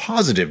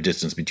positive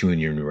distance between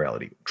you and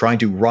reality, trying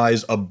to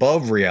rise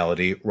above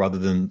reality rather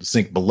than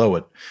sink below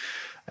it.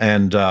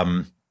 And,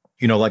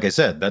 like I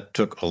said, that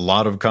took a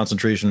lot of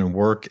concentration and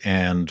work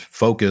and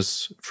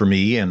focus for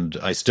me. And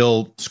I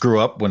still screw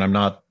up when I'm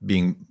not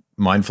being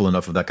mindful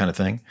enough of that kind of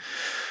thing.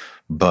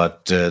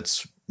 But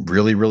it's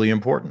really, really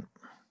important.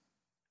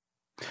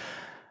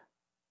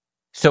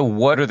 So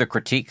what are the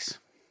critiques?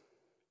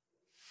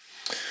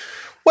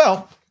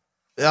 Well,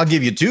 I'll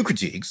give you two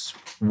critiques.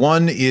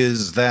 One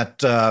is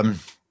that,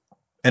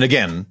 and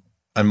again,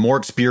 a more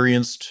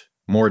experienced,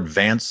 more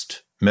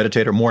advanced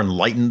meditator, more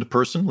enlightened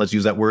person, let's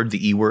use that word,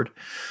 the E word,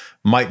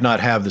 might not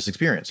have this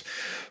experience.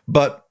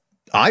 But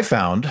I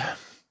found,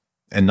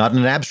 and not in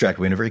an abstract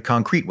way, in a very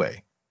concrete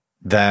way,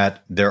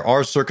 that there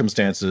are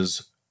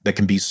circumstances that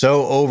can be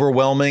so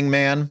overwhelming,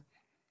 man,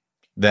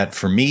 that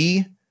for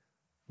me,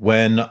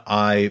 when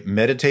I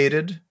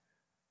meditated,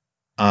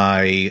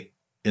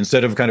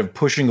 instead of kind of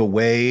pushing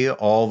away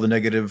all the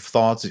negative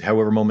thoughts,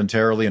 however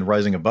momentarily, and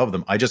rising above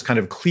them, I just kind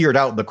of cleared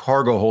out the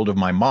cargo hold of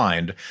my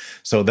mind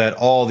so that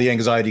all the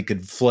anxiety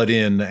could flood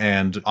in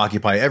and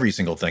occupy every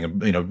single thing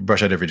and,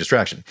 brush out every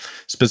distraction.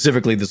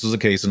 Specifically, this was the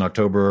case in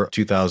October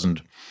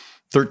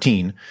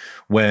 2013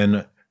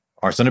 when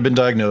our son had been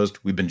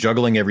diagnosed. We've been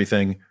juggling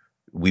everything.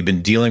 We've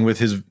been dealing with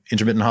his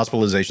intermittent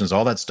hospitalizations,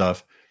 all that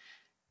stuff.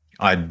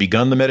 I'd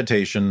begun the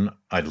meditation.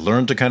 I'd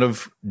learned to kind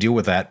of deal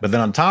with that. But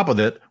then on top of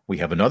it, we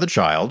have another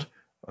child,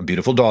 a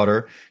beautiful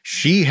daughter.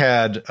 She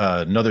had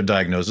another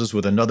diagnosis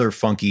with another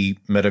funky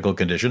medical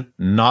condition,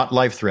 not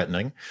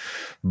life-threatening,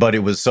 but it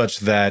was such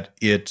that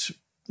it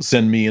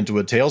sent me into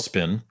a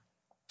tailspin.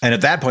 And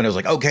at that point, I was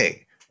like,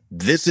 okay,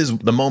 this is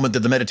the moment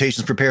that the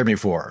meditation's prepared me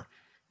for.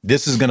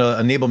 This is going to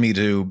enable me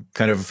to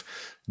kind of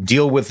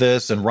deal with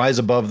this and rise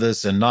above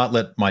this and not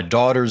let my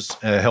daughter's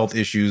health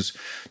issues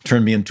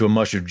turn me into a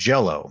mush of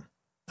jello.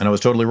 And I was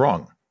totally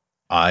wrong.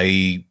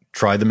 I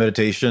tried the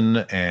meditation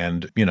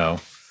and,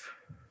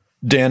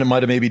 Dan, it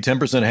might have maybe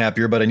 10%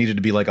 happier, but I needed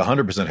to be like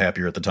 100%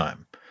 happier at the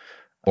time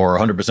or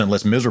 100%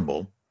 less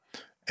miserable.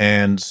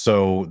 And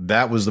so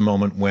that was the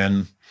moment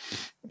when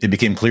it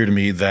became clear to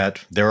me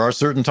that there are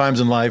certain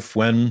times in life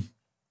when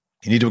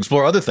you need to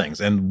explore other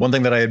things. And one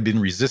thing that I had been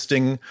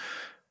resisting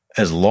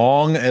as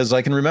long as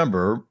I can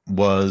remember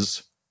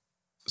was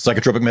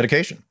psychotropic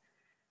medication.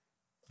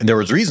 And there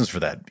was reasons for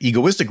that,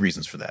 egoistic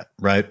reasons for that,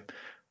 right?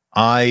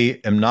 I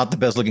am not the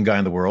best looking guy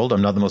in the world.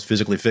 I'm not the most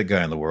physically fit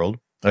guy in the world.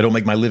 I don't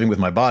make my living with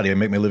my body. I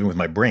make my living with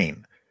my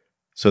brain.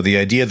 So the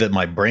idea that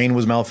my brain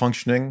was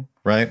malfunctioning,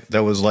 right?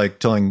 That was like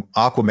telling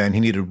Aquaman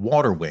he needed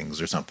water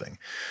wings or something.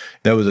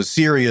 That was a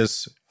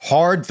serious,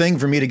 hard thing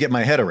for me to get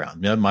my head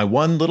around. My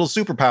one little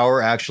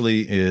superpower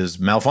actually is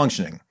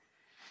malfunctioning.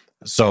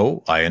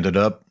 So I ended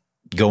up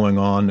going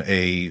on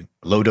a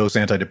low-dose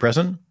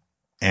antidepressant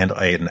and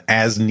an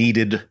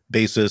as-needed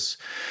basis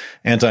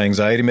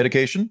anti-anxiety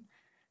medication.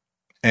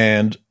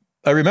 And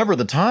I remember at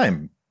the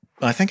time,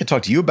 I think I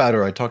talked to you about it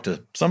or I talked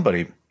to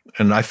somebody,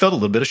 and I felt a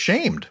little bit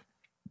ashamed.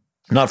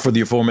 Not for the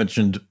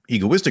aforementioned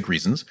egoistic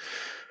reasons,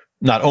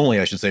 not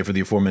only, I should say, for the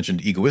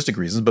aforementioned egoistic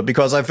reasons, but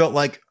because I felt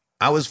like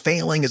I was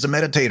failing as a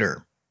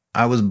meditator.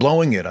 I was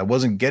blowing it. I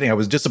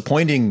was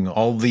disappointing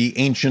all the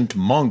ancient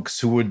monks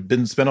who had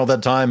been spent all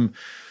that time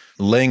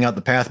laying out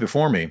the path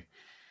before me.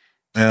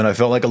 And I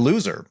felt like a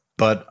loser.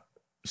 But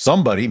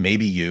somebody,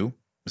 maybe you,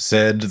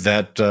 said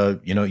that,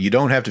 you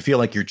don't have to feel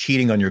like you're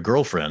cheating on your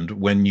girlfriend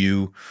when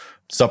you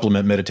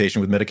supplement meditation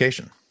with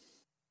medication.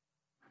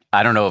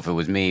 I don't know if it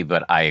was me,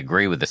 but I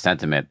agree with the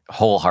sentiment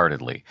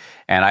wholeheartedly.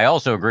 And I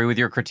also agree with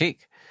your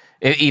critique.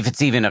 If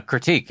it's even a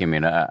critique,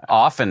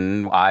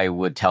 often I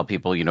would tell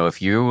people,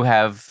 if you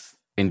have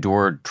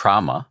endured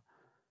trauma,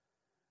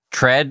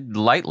 tread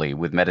lightly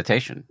with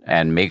meditation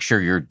and make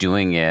sure you're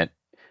doing it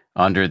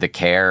under the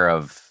care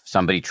of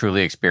somebody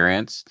truly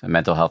experienced, a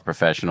mental health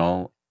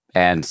professional,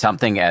 and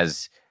something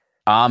as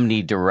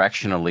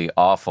omnidirectionally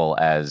awful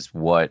as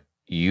what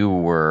you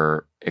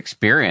were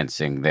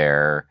experiencing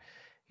there,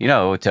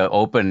 to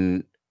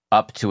open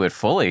up to it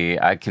fully,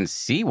 I can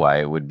see why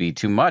it would be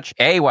too much.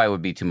 A, why it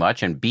would be too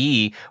much, and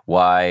B,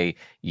 why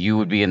you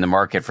would be in the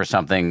market for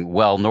something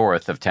well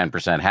north of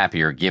 10%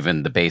 happier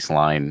given the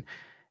baseline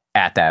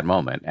at that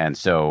moment. And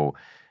so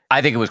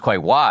I think it was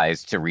quite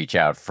wise to reach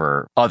out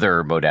for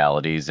other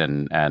modalities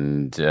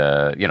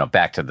and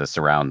back to the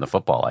surround the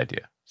football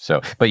idea. So,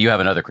 but you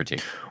have another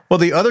critique. Well,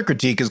 the other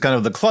critique is kind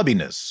of the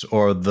clubbiness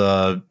or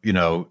the,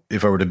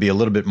 if I were to be a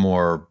little bit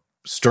more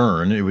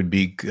stern, it would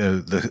be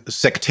the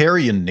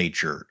sectarian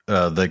nature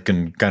that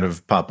can kind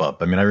of pop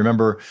up. I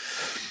remember,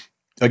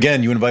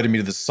 again, you invited me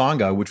to this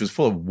Sangha, which was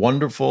full of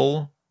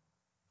wonderful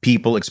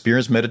people,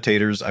 experienced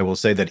meditators. I will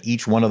say that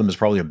each one of them is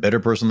probably a better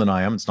person than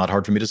I am. It's not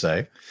hard for me to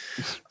say.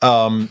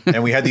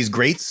 And we had these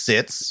great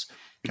sits,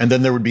 and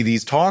then there would be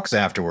these talks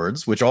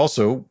afterwards, which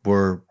also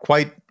were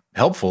quite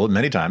helpful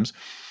many times.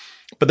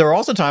 But there are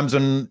also times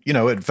when,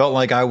 it felt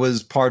like I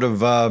was part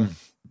of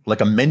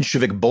like a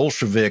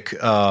Menshevik-Bolshevik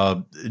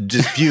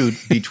dispute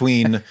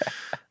between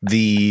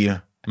the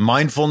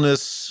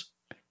mindfulness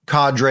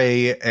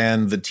cadre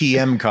and the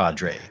TM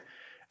cadre.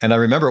 And I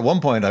remember at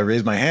one point I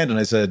raised my hand and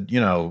I said,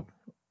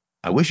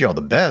 I wish you all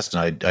the best.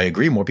 And I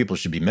agree more people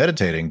should be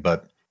meditating,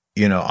 but,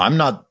 I'm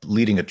not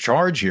leading a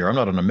charge here.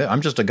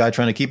 I'm just a guy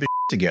trying to keep his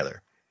shit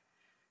together.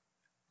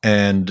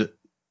 And,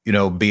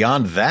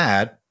 beyond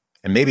that,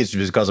 and maybe it's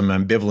because I'm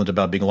ambivalent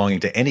about belonging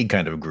to any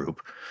kind of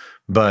group,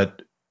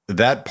 but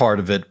that part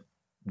of it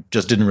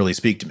just didn't really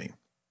speak to me.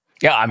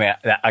 Yeah, I mean,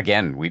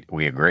 again,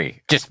 we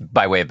agree. Just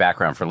by way of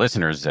background for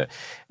listeners,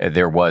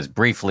 there was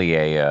briefly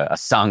a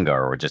sangha,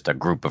 or just a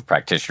group of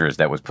practitioners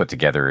that was put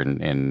together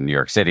in New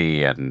York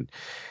City and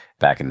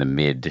back in the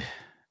mid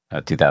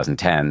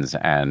 2010s,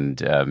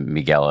 and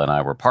Miguel and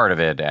I were part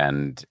of it.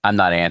 And I'm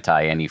not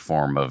anti any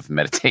form of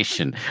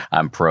meditation.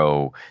 I'm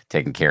pro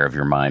taking care of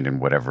your mind in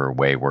whatever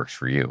way works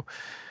for you.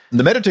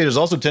 The meditators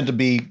also tend to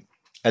be,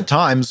 at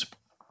times,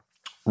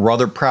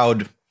 rather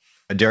proud,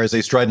 dare I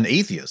say, strident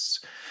atheists.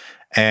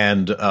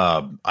 And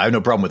I have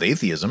no problem with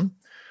atheism,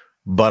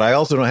 but I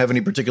also don't have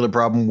any particular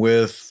problem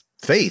with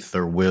faith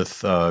or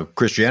with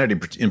Christianity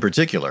in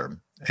particular.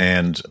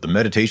 And the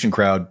meditation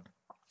crowd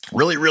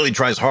really, really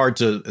tries hard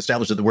to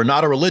establish that we're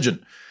not a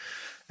religion.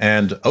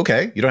 And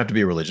okay, you don't have to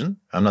be a religion.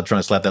 I'm not trying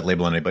to slap that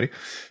label on anybody.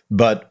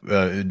 But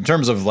in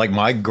terms of like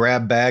my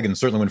grab bag, and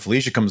certainly when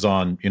Felicia comes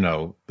on,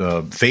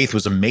 faith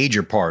was a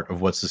major part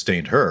of what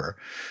sustained her.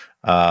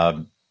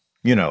 I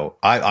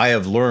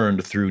have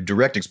learned through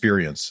direct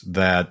experience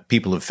that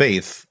people of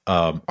faith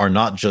are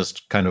not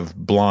just kind of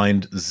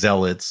blind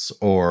zealots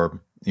or,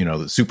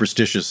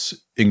 superstitious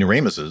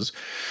ignoramuses.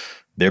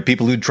 They're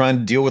people who try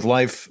and deal with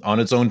life on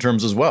its own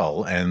terms as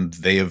well. And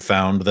they have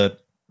found that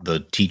the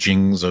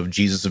teachings of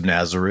Jesus of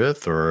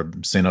Nazareth or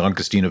St.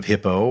 Augustine of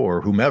Hippo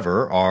or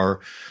whomever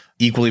are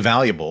equally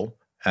valuable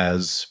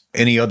as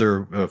any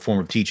other form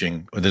of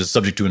teaching that is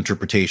subject to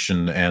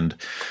interpretation and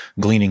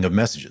gleaning of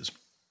messages.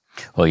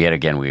 Well, yet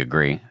again, we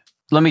agree.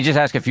 Let me just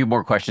ask a few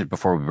more questions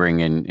before we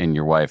bring in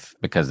your wife,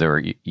 because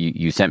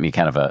you sent me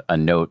kind of a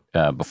note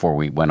before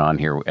we went on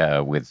here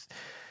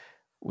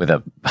with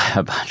a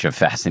bunch of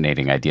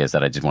fascinating ideas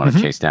that I just want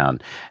to chase down.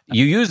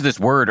 You used this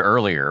word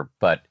earlier,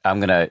 but I'm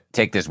going to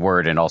take this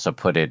word and also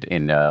put it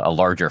in a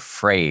larger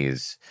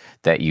phrase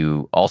that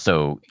you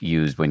also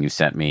used when you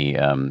sent me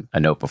a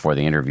note before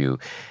the interview.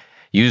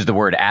 You used the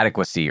word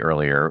adequacy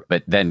earlier,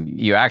 but then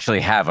you actually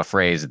have a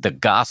phrase, the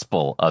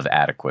gospel of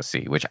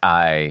adequacy, which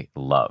I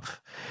love.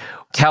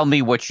 Tell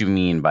me what you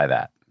mean by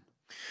that.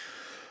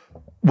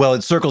 Well,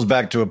 it circles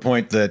back to a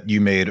point that you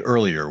made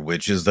earlier,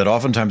 which is that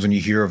oftentimes when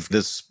you hear of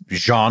this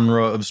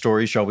genre of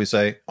story, shall we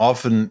say,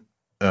 often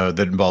that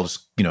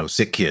involves,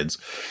 sick kids,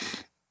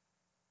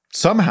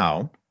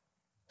 somehow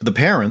the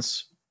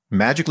parents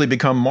magically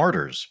become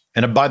martyrs.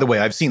 And by the way,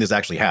 I've seen this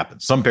actually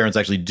happen. Some parents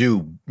actually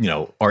do,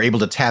 are able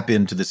to tap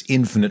into this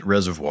infinite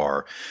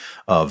reservoir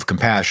of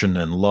compassion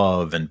and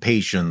love and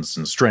patience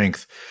and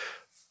strength.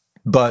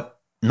 But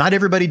not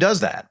everybody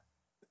does that.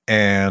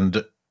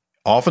 And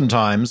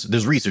oftentimes,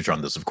 there's research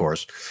on this, of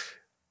course,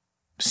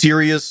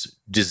 serious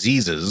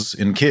diseases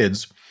in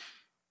kids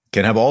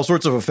can have all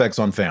sorts of effects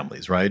on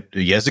families, right?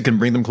 Yes, it can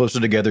bring them closer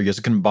together. Yes,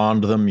 it can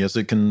bond them. Yes,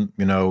 it can,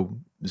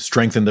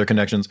 strengthen their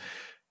connections.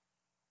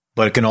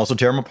 But it can also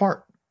tear them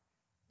apart.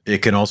 It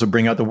can also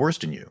bring out the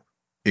worst in you.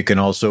 It can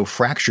also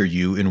fracture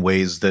you in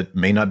ways that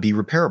may not be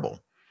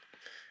repairable.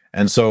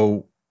 And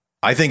so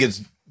I think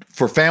it's,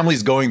 for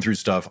families going through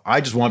stuff,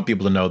 I just want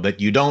people to know that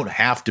you don't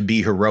have to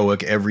be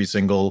heroic every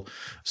single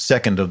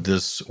second of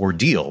this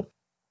ordeal.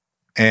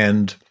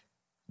 And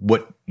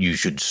what you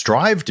should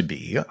strive to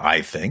be,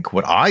 I think,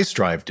 what I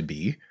strive to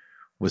be,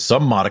 with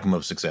some modicum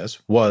of success,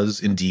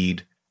 was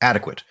indeed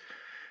adequate.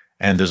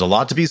 And there's a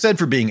lot to be said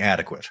for being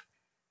adequate.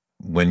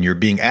 When you're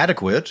being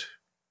adequate,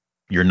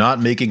 you're not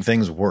making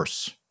things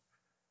worse.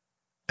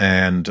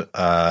 And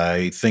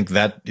I think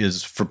that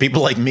is, for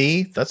people like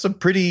me, that's can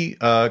be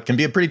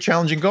a pretty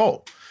challenging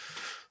goal.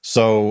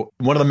 So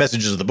one of the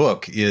messages of the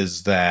book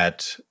is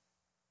that,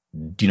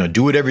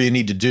 do whatever you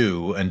need to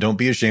do and don't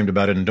be ashamed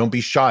about it and don't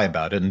be shy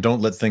about it and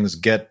don't let things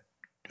get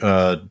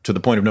to the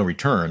point of no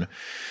return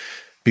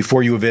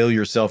before you avail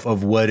yourself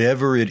of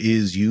whatever it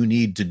is you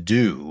need to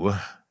do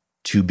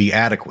to be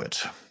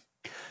adequate.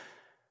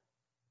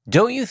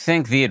 Don't you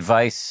think the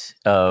advice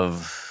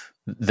of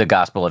the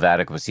gospel of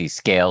adequacy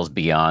scales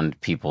beyond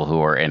people who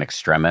are in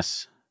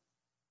extremis?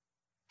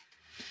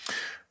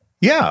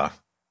 Yeah.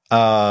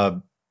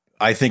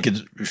 I think it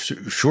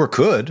sure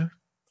could.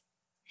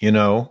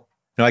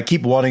 I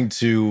keep wanting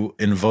to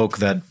invoke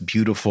that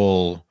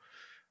beautiful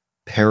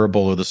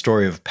parable or the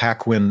story of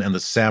Paquin and the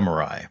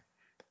samurai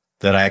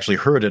that I actually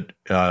heard at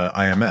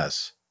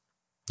IMS.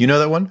 You know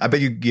that one? I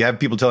bet you have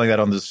people telling that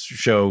on this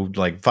show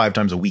like 5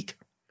 times a week.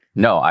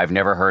 No, I've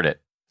never heard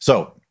it.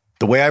 So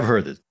the way I've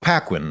heard it,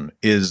 Paquin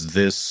is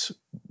this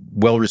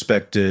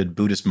well-respected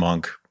Buddhist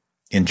monk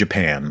in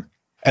Japan.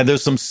 And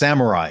there's some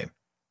samurai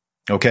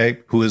okay,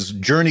 who has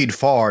journeyed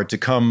far to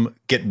come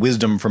get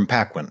wisdom from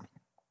Paquin.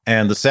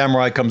 And the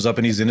samurai comes up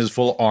and he's in his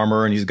full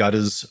armor and he's got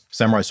his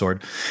samurai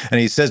sword. And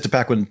he says to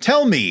Paquin,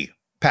 "Tell me,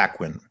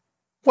 Paquin,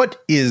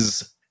 what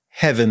is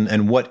heaven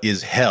and what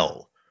is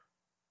hell?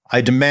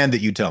 I demand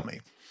that you tell me."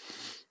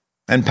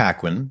 And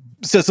Paquin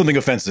says something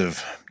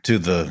offensive to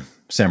the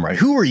samurai.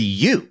 "Who are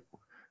you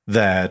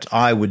that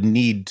I would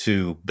need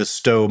to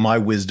bestow my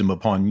wisdom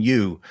upon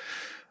you?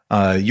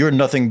 You're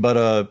nothing but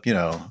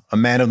a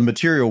man of the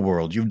material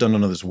world. You've done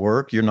none of this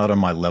work. You're not on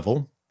my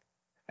level."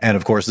 And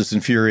of course, this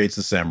infuriates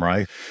the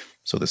samurai.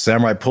 So the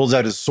samurai pulls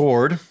out his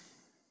sword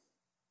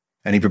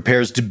and he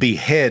prepares to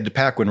behead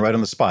Paquin right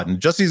on the spot. And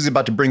just as he's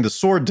about to bring the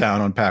sword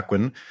down on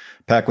Paquin,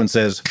 Paquin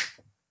says,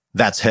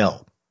 "That's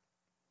hell."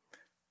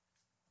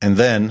 And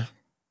then,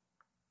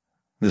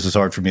 this is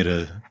hard for me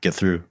to get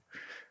through.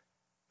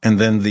 And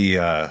then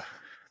the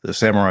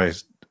samurai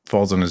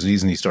falls on his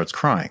knees and he starts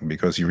crying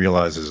because he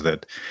realizes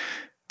that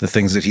the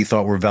things that he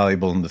thought were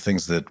valuable and the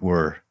things that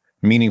were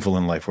meaningful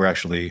in life were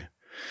actually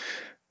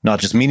not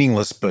just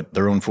meaningless, but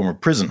their own form of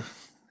prison.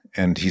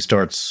 And he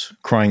starts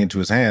crying into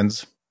his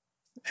hands.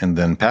 And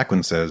then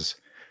Paquin says,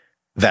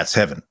 "That's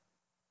heaven."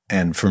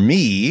 And for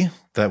me,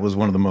 that was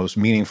one of the most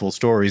meaningful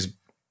stories.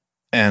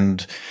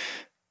 And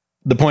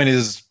the point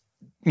is,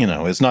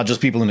 it's not just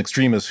people in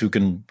extremis who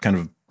can kind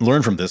of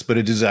learn from this, but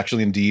it is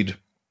actually indeed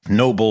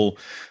noble,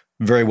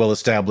 very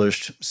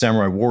well-established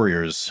samurai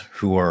warriors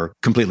who are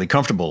completely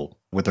comfortable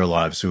with their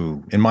lives,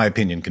 who, in my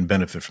opinion, can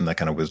benefit from that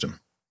kind of wisdom.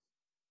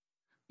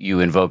 You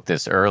invoked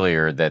this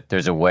earlier, that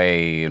there's a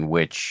way in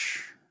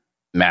which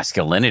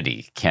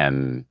masculinity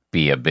can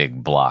be a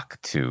big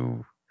block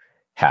to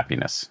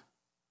happiness.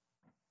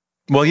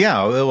 Well,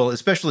 yeah. Well,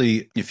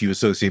 especially if you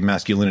associate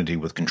masculinity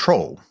with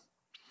control,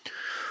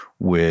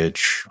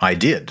 which I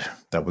did.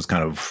 That was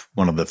kind of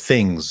one of the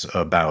things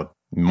about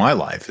my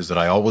life, is that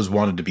I always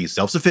wanted to be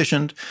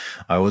self-sufficient.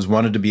 I always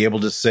wanted to be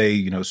able to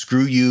say,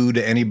 screw you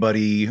to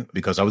anybody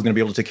because I was going to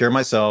be able to take care of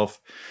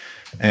myself.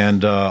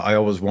 And I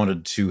always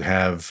wanted to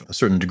have a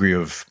certain degree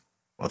of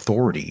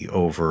authority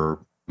over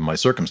my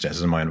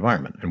circumstances and my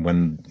environment. And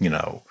when,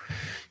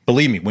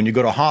 believe me, when you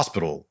go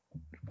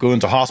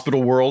into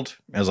hospital world,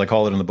 as I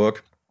call it in the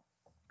book,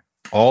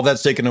 all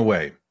that's taken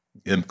away.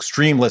 An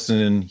extreme lesson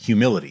in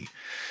humility,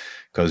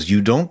 because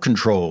you don't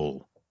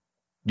control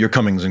your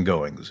comings and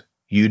goings.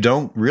 You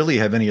don't really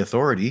have any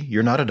authority.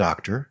 You're not a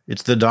doctor.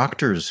 It's the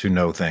doctors who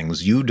know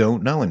things. You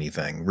don't know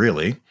anything,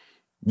 really.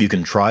 You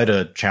can try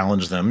to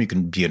challenge them. You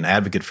can be an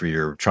advocate for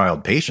your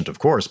child patient, of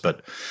course,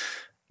 but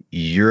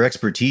your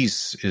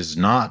expertise is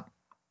not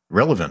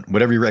relevant.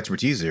 Whatever your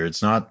expertise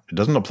is, it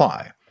doesn't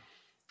apply.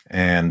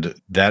 And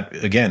that,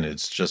 again,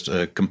 it's just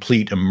a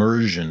complete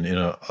immersion in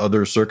a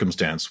other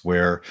circumstance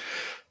where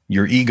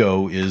your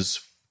ego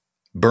is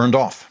burned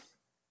off.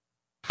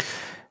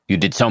 You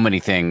did so many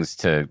things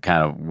to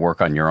kind of work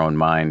on your own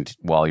mind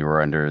while you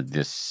were under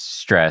this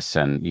stress.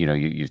 And,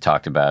 you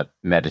talked about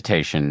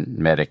meditation,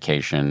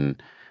 medication,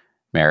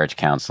 marriage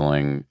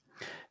counseling.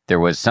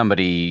 There was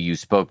somebody you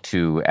spoke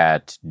to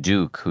at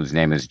Duke whose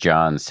name is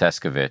John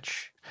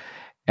Seskovich.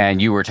 And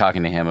you were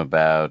talking to him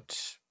about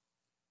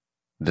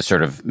the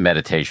sort of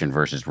meditation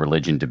versus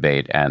religion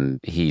debate. And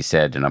he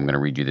said, and I'm going to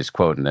read you this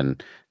quote, and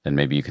then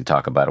maybe you can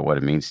talk about it, what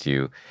it means to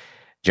you.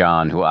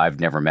 John, who I've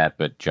never met,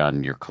 but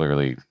John, you're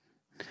clearly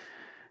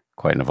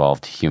quite an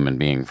evolved human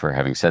being for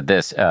having said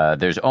this.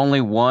 There's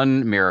only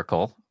one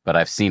miracle, but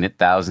I've seen it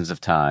thousands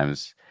of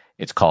times.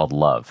 It's called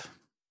love.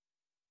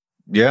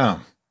 Yeah.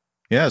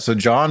 Yeah. So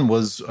John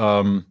was,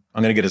 I'm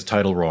going to get his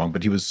title wrong,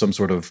 but he was some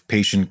sort of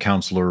patient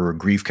counselor or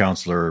grief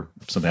counselor or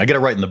something. I get it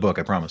right in the book,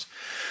 I promise.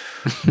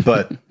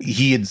 But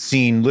he had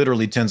seen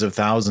literally tens of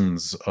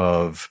thousands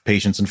of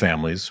patients and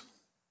families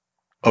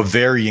of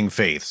varying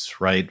faiths,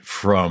 right?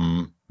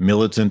 From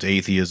militant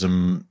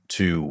atheism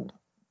to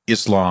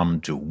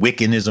Islam to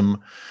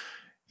Wiccanism,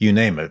 you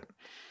name it.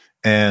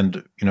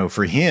 And,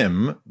 for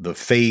him, the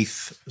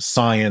faith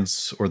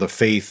science or the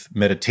faith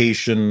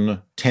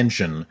meditation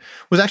tension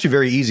was actually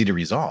very easy to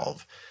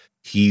resolve.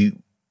 He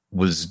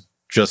was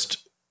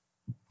just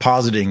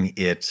positing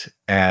it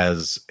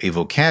as a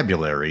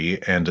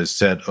vocabulary and a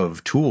set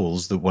of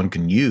tools that one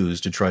can use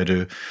to try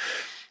to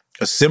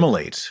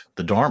assimilate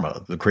the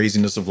Dharma, the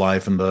craziness of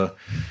life and the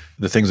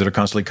things that are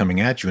constantly coming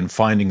at you, and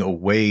finding a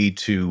way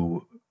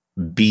to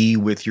be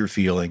with your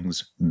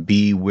feelings,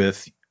 be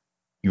with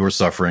your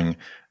suffering,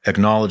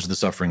 acknowledge the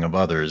suffering of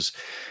others,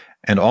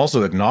 and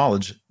also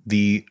acknowledge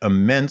the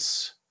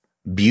immense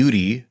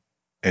beauty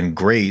and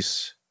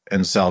grace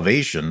and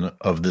salvation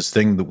of this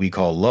thing that we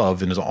call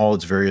love in all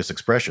its various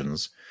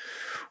expressions,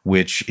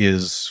 which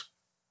is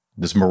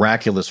this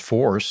miraculous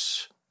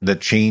force that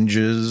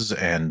changes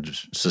and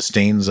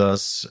sustains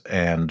us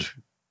and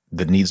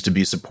that needs to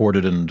be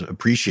supported and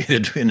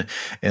appreciated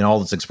in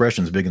all its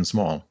expressions, big and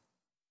small.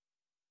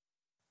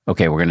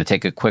 Okay, we're going to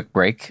take a quick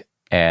break.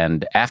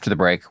 And after the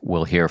break,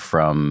 we'll hear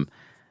from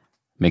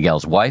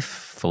Miguel's wife,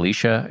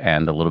 Felicia,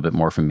 and a little bit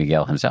more from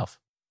Miguel himself.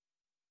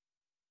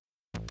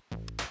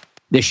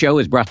 This show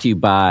is brought to you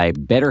by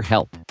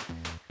BetterHelp.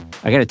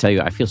 I got to tell you,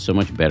 I feel so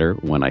much better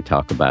when I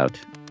talk about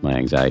my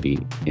anxiety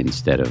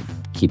instead of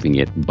keeping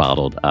it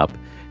bottled up.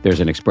 There's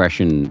an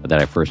expression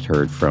that I first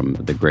heard from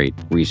the great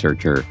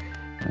researcher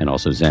and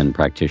also Zen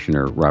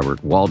practitioner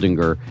Robert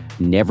Waldinger: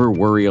 never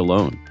worry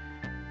alone.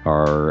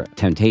 Our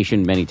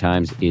temptation many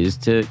times is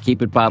to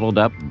keep it bottled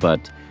up,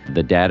 but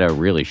the data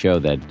really show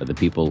that the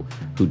people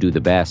who do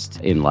the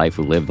best in life,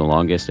 who live the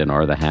longest and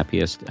are the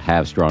happiest,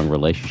 have strong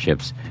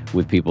relationships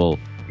with people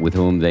with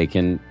whom they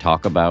can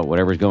talk about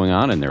whatever's going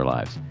on in their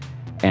lives.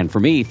 And for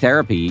me,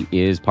 therapy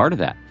is part of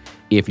that.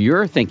 If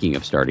you're thinking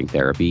of starting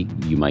therapy,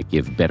 you might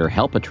give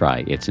BetterHelp a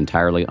try. It's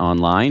entirely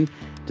online,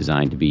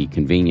 designed to be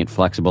convenient,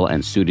 flexible,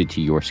 and suited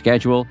to your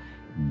schedule.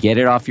 Get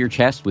it off your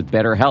chest with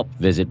BetterHelp.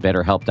 Visit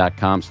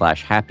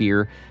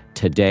BetterHelp.com/happier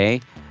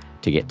today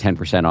to get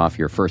 10% off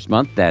your first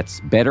month.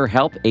 That's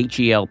BetterHelp,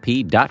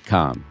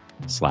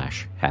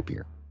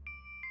 HELP.com/happier.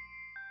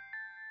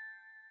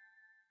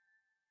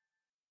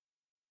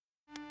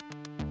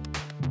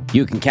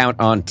 You can count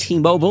on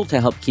T-Mobile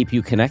to help keep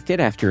you connected.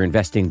 After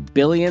investing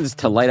billions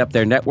to light up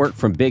their network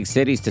from big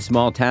cities to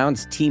small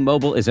towns,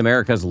 T-Mobile is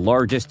America's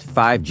largest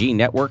 5G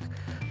network.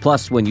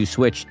 Plus, when you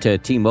switch to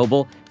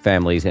T-Mobile,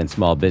 families and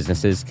small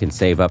businesses can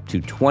save up to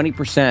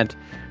 20%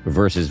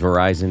 versus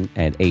Verizon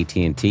and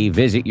AT&T.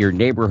 Visit your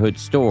neighborhood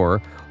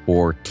store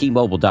or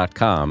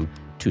T-Mobile.com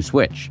to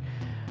switch.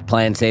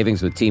 Plan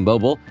savings with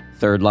T-Mobile.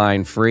 Third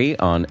line free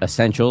on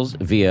essentials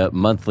via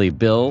monthly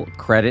bill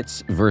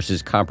credits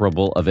versus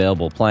comparable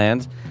available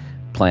plans.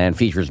 Plan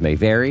features may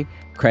vary.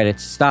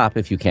 Credits stop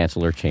if you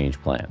cancel or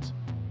change plans.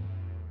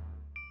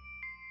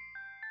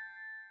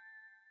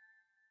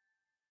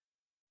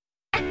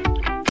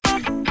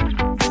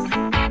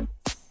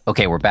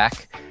 Okay, we're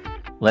back.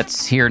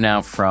 Let's hear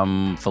now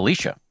from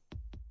Felicia.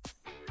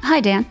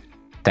 Hi, Dan.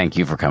 Thank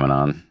you for coming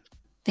on.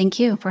 Thank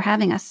you for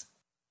having us.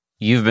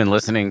 You've been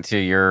listening to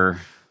your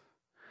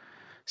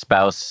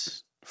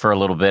spouse for a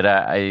little bit.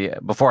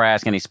 Before I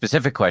ask any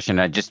specific question,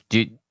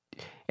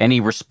 any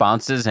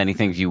responses, any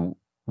things you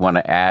want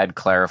to add,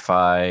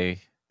 clarify,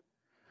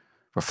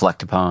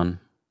 reflect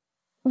upon?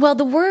 Well,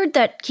 the word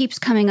that keeps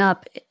coming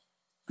up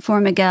for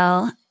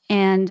Miguel,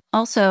 and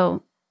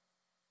also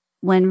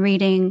when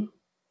reading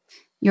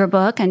your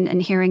book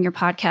and hearing your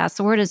podcast,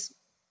 the word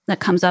that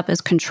comes up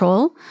is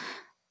control.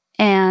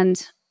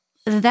 And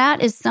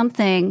that is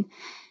something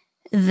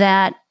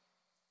that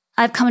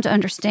I've come to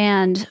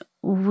understand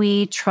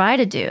we try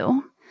to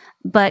do,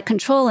 but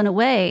control in a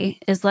way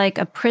is like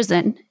a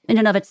prison in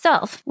and of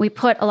itself. We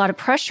put a lot of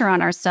pressure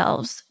on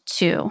ourselves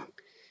to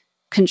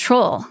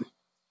control,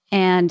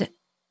 and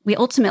we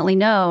ultimately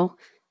know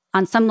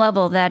on some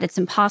level that it's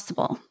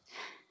impossible.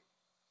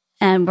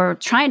 And we're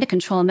trying to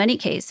control in many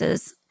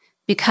cases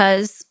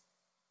because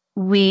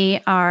we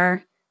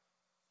are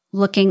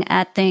looking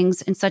at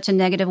things in such a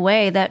negative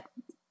way that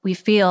we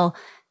feel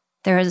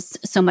there is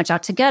so much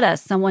out to get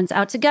us. Someone's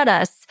out to get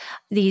us.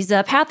 These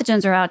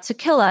pathogens are out to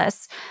kill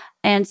us.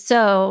 And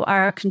so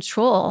our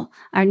control,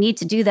 our need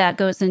to do that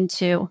goes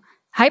into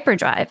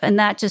hyperdrive. And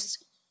that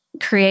just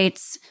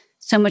creates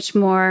so much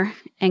more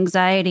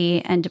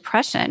anxiety and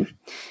depression.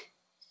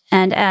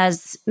 And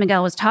as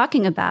Miguel was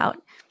talking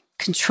about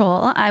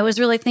control, I was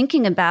really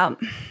thinking about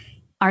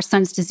our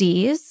son's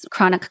disease,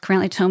 chronic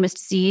granulomatosis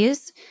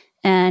disease,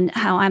 and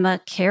how I'm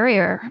a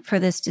carrier for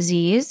this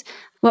disease.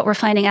 What we're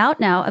finding out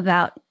now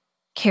about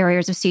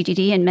carriers of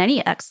CGD and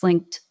many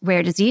X-linked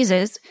rare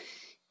diseases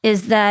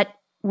is that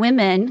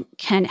women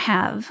can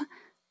have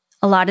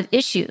a lot of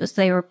issues.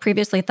 They were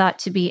previously thought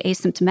to be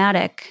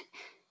asymptomatic.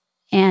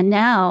 And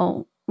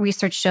now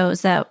research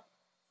shows that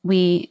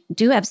we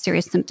do have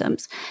serious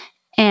symptoms.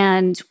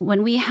 And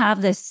when we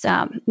have this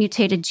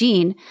mutated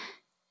gene,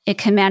 it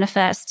can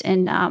manifest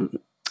in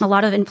a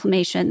lot of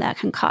inflammation that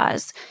can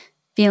cause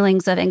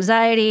feelings of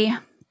anxiety,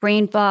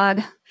 brain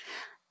fog,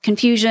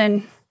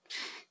 confusion,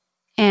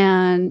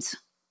 and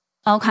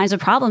all kinds of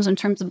problems in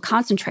terms of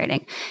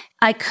concentrating.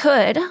 I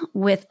could,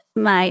 with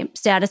my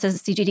status as a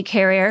CGD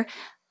carrier,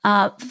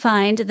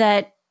 find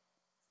that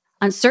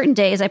on certain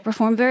days I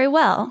perform very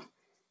well.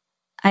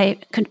 I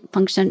could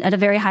function at a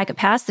very high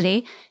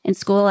capacity. In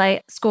school, I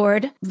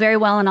scored very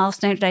well on all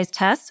standardized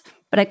tests,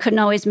 but I couldn't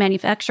always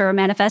manufacture or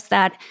manifest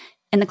that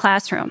in the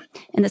classroom.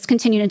 And this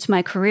continued into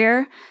my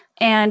career.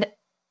 And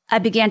I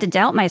began to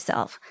doubt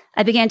myself.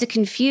 I began to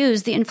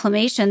confuse the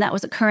inflammation that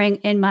was occurring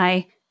in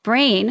my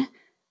brain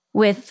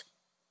with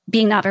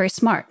being not very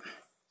smart.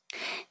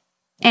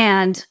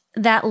 And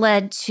that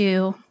led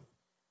to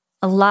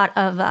a lot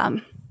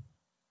of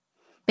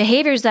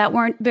behaviors that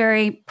weren't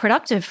very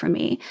productive for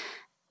me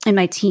in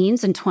my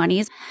teens and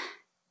 20s,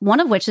 one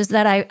of which is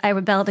that I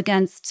rebelled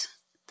against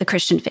the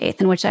Christian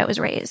faith in which I was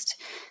raised.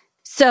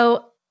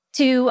 So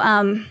to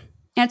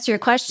answer your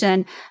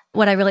question,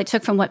 what I really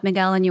took from what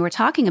Miguel and you were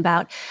talking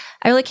about,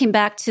 I really came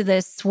back to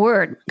this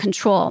word,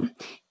 control.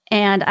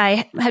 And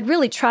I had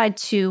really tried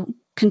to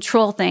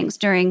control things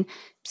during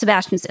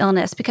Sebastian's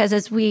illness because,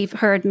 as we've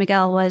heard,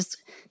 Miguel was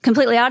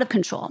completely out of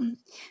control.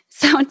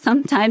 So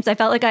sometimes I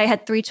felt like I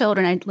had three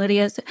children. I had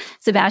Lydia,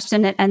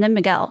 Sebastian, and then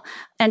Miguel.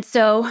 And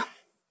so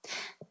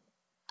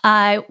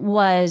I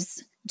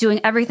was doing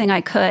everything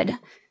I could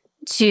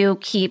to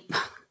keep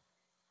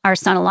our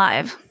son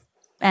alive.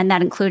 And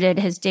that included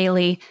his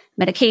daily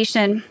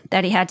medication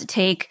that he had to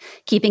take,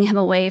 keeping him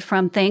away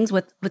from things.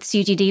 With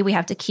CGD, we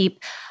have to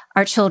keep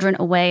our children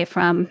away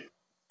from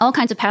all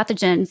kinds of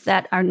pathogens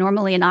that are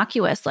normally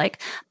innocuous,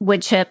 like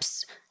wood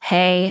chips,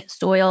 hay,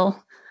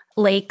 soil,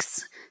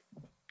 lakes.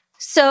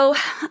 So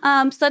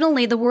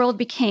suddenly the world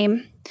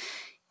became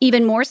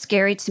even more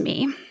scary to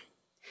me.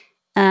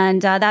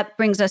 And that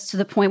brings us to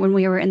the point when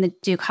we were in the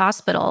Duke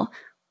Hospital,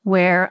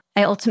 where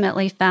I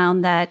ultimately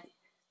found that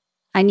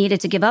I needed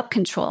to give up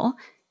control.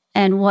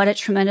 And what a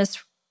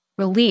tremendous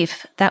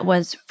relief that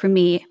was for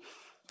me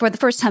for the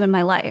first time in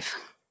my life.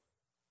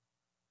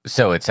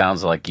 So it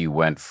sounds like you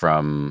went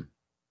from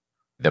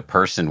the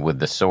person with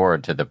the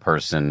sword to the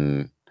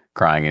person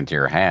crying into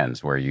your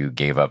hands, where you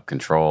gave up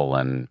control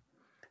and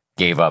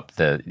gave up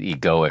the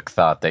egoic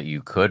thought that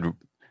you could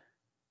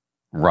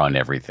run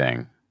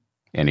everything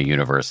in a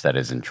universe that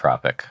is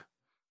entropic.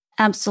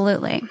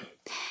 Absolutely.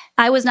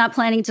 I was not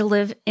planning to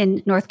live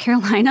in North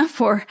Carolina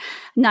for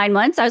 9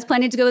 months. I was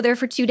planning to go there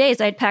for 2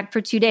 days. I had packed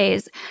for 2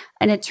 days,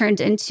 and it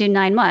turned into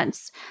 9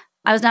 months.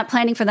 I was not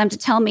planning for them to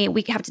tell me,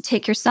 we have to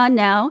take your son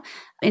now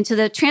into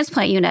the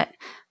transplant unit.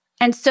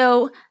 And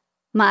so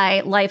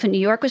my life in New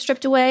York was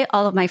stripped away.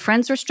 All of my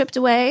friends were stripped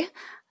away.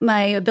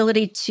 My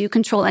ability to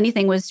control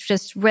anything was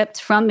just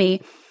ripped from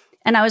me.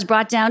 And I was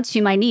brought down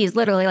to my knees,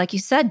 literally, like you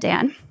said,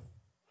 Dan.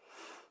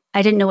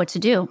 I didn't know what to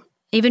do.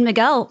 Even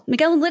Miguel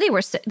and Liddy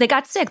were sick. They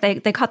got sick.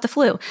 They caught the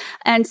flu.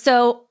 And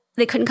so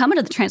they couldn't come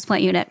into the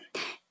transplant unit.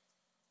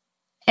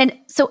 And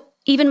so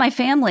even my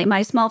family,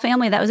 my small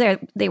family that was there,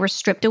 they were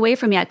stripped away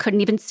from me. I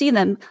couldn't even see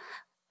them.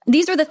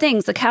 These are the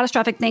things, the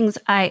catastrophic things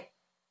I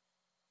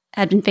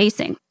had been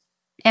facing.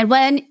 And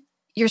when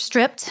you're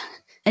stripped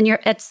and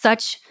you're at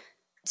such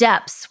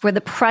depths where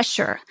the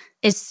pressure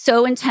is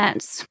so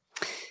intense,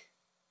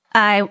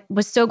 I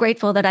was so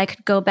grateful that I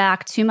could go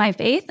back to my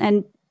faith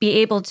and be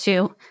able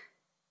to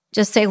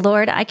just say,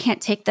 Lord, I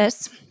can't take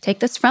this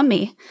from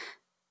me.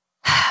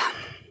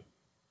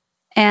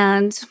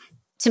 And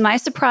to my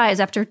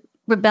surprise, after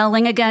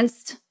rebelling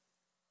against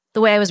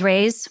the way I was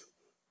raised,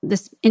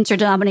 this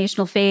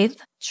interdenominational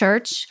faith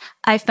church,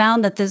 I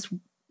found that this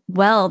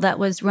well that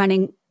was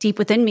running deep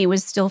within me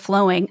was still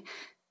flowing.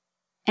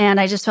 And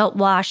I just felt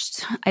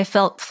washed. I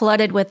felt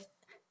flooded with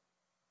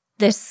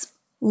this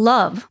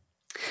love,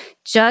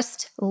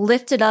 just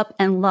lifted up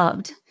and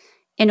loved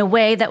in a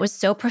way that was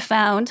so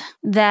profound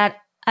that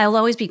I'll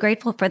always be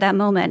grateful for that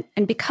moment.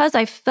 And because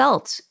I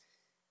felt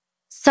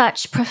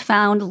such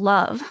profound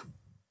love,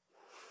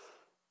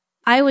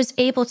 I was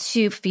able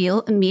to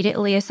feel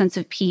immediately a sense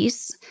of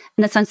peace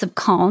and a sense of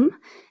calm.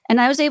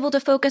 And I was able to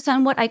focus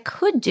on what I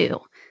could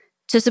do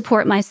to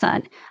support my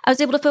son. I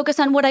was able to focus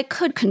on what I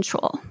could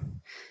control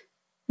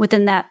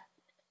within that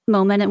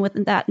moment and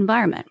within that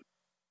environment.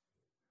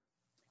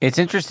 It's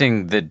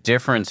interesting, the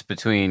difference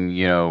between,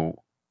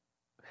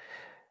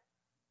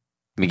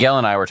 Miguel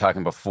and I were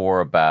talking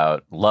before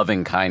about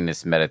loving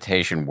kindness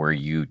meditation, where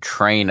you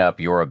train up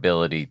your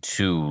ability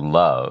to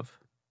love.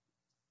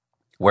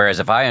 Whereas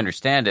if I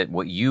understand it,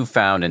 what you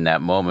found in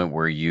that moment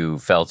where you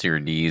fell to your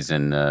knees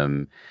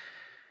in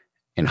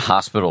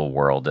hospital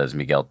world, as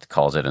Miguel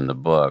calls it in the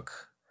book,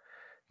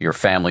 your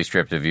family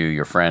stripped of you,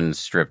 your friends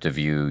stripped of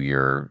you,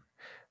 your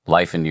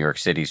life in New York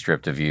City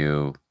stripped of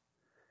you,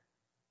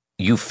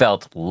 you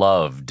felt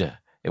loved.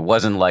 It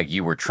wasn't like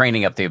you were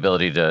training up the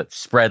ability to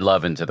spread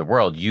love into the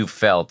world. You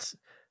felt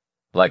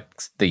like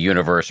the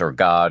universe or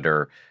God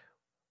or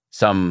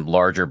some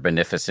larger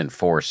beneficent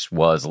force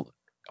was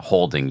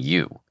holding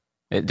you.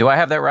 Do I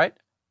have that right?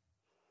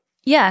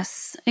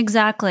 Yes,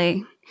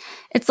 exactly.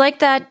 It's like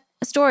that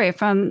story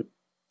from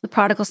the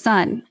prodigal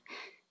son.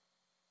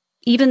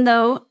 Even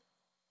though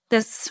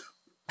this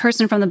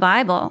person from the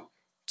Bible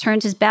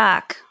turned his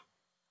back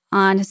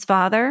on his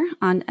father,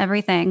 on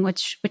everything,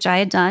 which I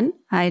had done.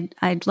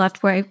 I'd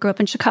left where I grew up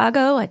in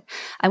Chicago.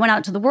 I went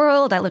out to the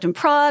world. I lived in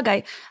Prague.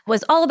 I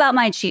was all about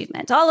my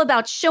achievement, all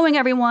about showing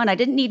everyone I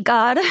didn't need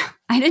God.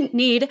 I didn't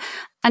need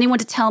anyone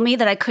to tell me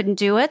that I couldn't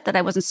do it, that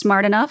I wasn't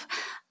smart enough.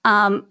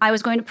 I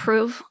was going to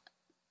prove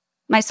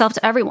myself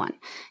to everyone.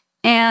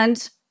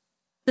 And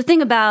the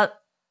thing about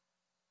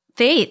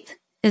faith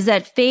is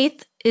that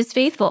faith is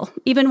faithful,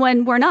 even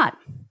when we're not.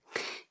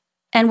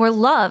 And we're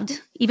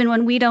loved, even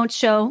when we don't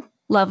show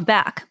love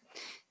back.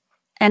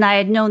 And I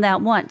had known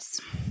that once.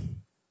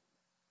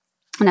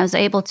 And I was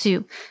able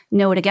to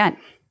know it again.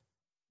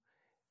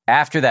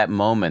 After that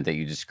moment that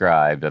you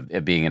described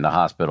of being in the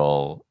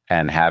hospital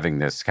and having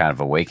this kind of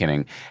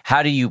awakening,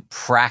 how do you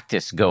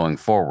practice going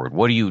forward?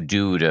 What do you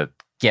do to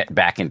get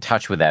back in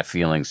touch with that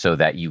feeling so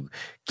that you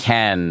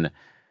can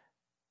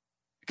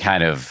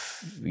kind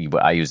of,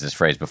 I used this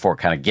phrase before,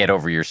 kind of get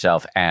over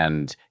yourself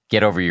and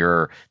get over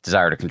your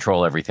desire to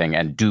control everything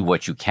and do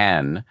what you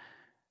can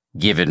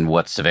given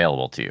what's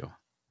available to you?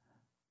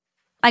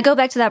 I go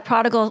back to that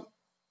prodigal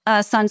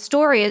son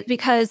story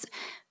because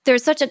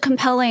there's such a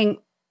compelling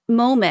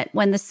moment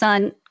when the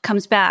son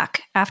comes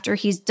back after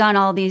he's done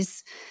all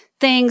these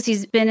things.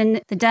 He's been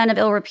in the den of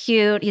ill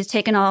repute. He's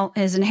taken all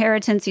his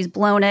inheritance. He's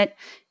blown it.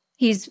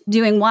 He's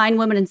doing wine,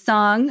 women, and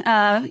song,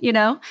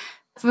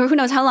 for who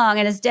knows how long.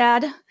 And his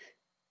dad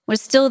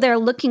was still there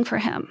looking for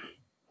him.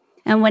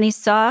 And when he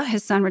saw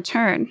his son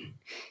return,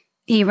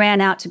 he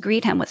ran out to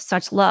greet him with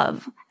such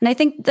love. And I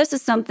think this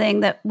is something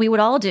that we would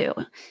all do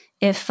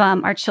if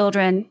our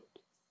children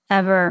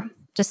ever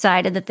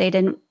decided that they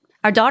didn't.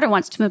 Our daughter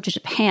wants to move to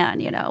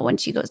Japan, when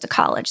she goes to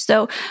college.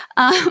 So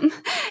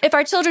if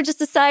our children just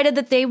decided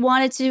that they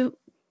wanted to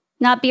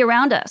not be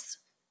around us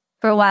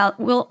for a while,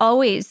 we'll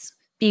always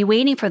be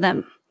waiting for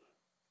them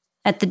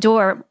at the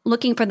door,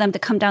 looking for them to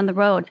come down the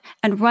road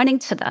and running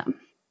to them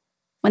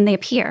when they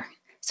appear.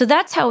 So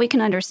that's how we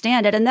can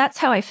understand it. And that's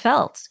how I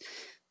felt.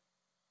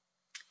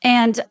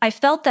 And I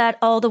felt that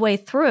all the way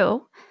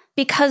through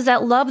because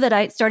that love that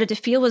I started to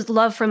feel was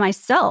love for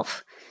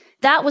myself.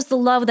 That was the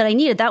love that I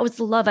needed. That was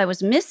the love I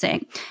was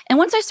missing. And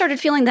once I started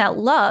feeling that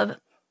love,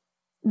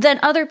 then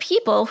other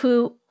people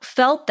who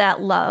felt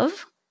that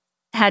love,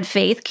 had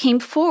faith, came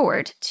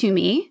forward to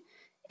me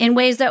in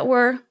ways that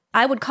were,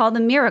 I would call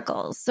them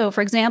miracles. So,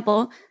 for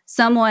example,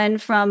 someone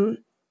from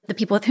the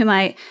people with whom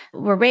I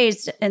were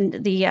raised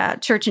in the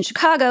church in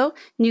Chicago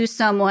knew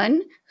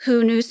someone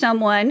who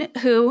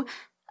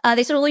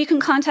they said, well, you can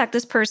contact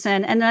this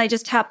person. And then I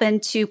just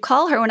happened to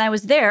call her when I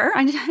was there.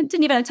 I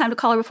didn't even have time to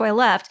call her before I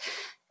left.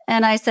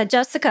 And I said,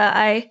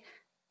 Jessica,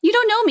 you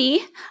don't know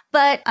me,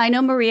 but I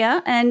know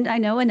Maria and I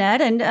know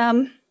Annette,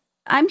 and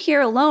I'm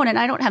here alone and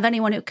I don't have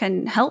anyone who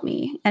can help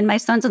me. And my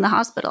son's in the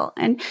hospital.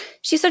 And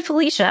she said,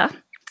 Felicia,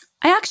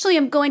 I actually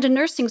am going to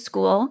nursing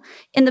school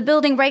in the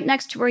building right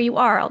next to where you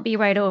are. I'll be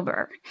right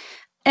over.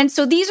 And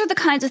so these are the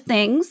kinds of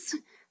things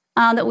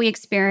that we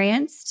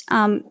experienced.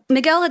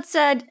 Miguel had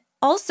said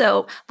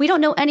also, we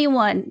don't know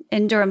anyone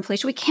in Durham,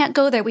 Felicia. We can't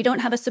go there. We don't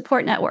have a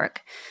support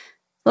network.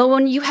 Well,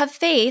 when you have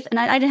faith, and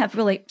I didn't have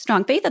really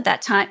strong faith at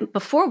that time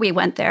before we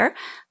went there,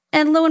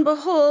 and lo and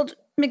behold,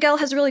 Miguel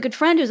has a really good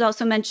friend who's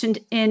also mentioned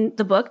in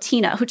the book,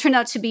 Tina, who turned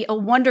out to be a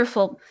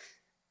wonderful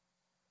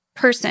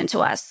person to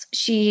us.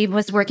 She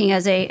was working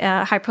as a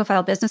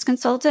high-profile business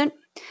consultant,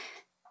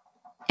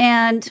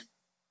 and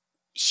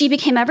she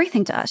became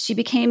everything to us. She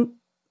became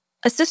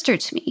a sister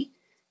to me.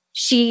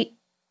 She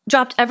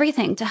dropped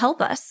everything to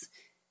help us,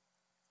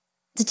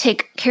 to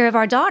take care of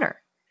our daughter.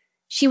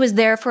 She was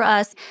there for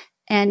us.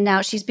 And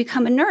now she's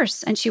become a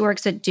nurse and she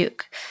works at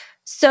Duke.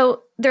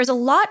 So there's a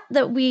lot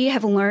that we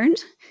have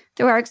learned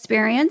through our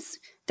experience.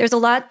 There's a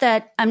lot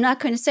that I'm not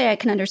going to say I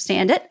can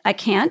understand it. I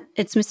can't.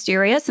 It's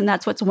mysterious, and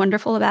that's what's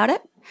wonderful about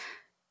it.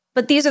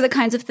 But these are the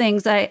kinds of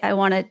things I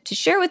wanted to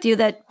share with you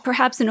that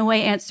perhaps in a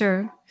way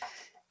answer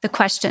the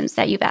questions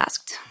that you've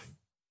asked.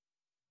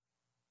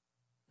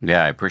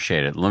 Yeah, I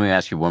appreciate it. Let me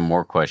ask you one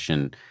more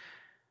question.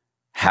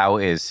 How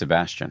is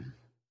Sebastian?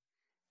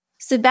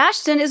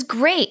 Sebastian is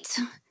great.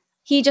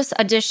 He just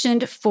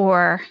auditioned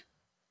for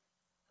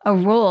a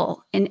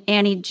role in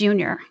Annie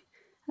Jr.,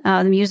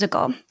 the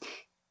musical.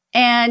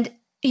 And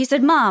he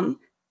said, Mom,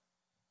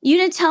 you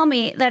didn't tell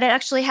me that I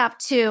actually have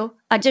to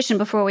audition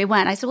before we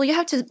went. I said, well, you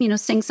have to,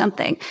 sing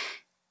something.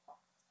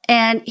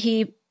 And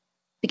he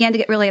began to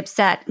get really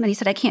upset. And he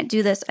said, I can't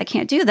do this. I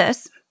can't do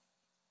this.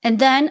 And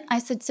then I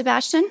said,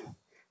 Sebastian,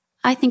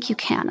 I think you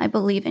can. I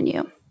believe in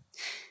you.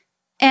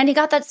 And he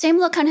got that same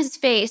look on his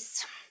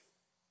face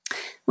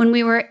when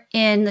we were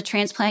in the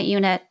transplant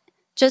unit,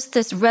 just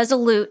this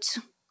resolute,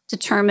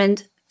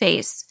 determined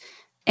face.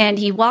 And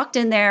he walked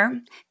in there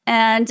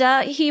and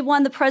he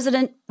won the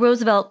President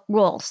Roosevelt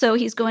role. So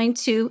he's going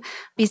to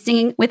be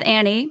singing with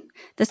Annie.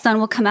 The sun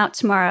will come out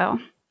tomorrow.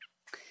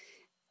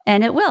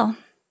 And it will.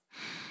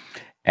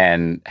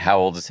 And how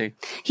old is he?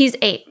 He's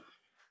 8.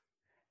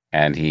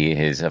 And he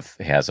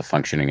has a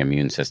functioning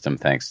immune system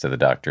thanks to the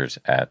doctors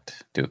at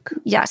Duke.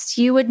 Yes,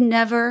 you would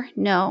never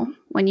know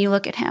when you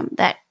look at him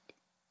that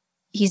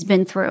he's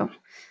been through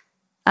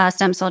a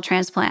stem cell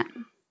transplant.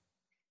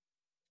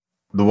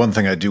 The one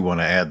thing I do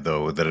want to add,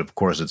 though, that of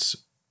course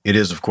it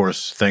is of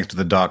course thanks to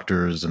the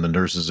doctors and the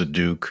nurses at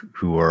Duke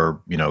who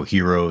are,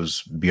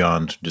 heroes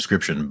beyond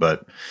description,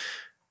 but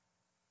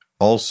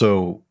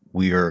also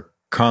we are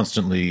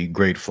constantly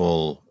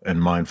grateful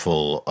and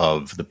mindful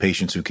of the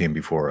patients who came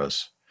before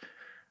us,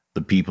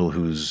 the people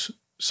whose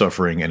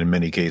suffering and in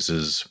many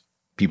cases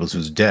people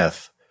whose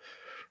death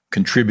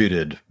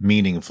contributed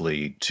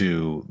meaningfully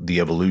to the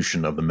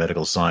evolution of the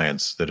medical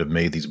science that have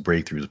made these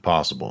breakthroughs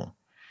possible.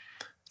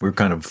 We're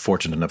kind of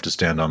fortunate enough to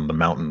stand on the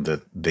mountain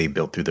that they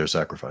built through their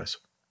sacrifice.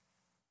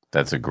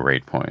 That's a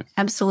great point.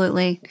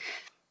 Absolutely.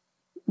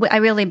 I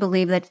really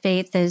believe that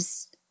faith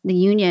is the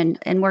union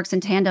and works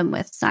in tandem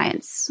with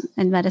science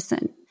and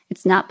medicine.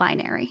 It's not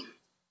binary.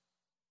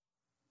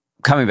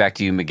 Coming back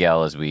to you,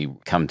 Miguel, as we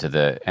come to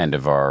the end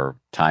of our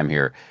time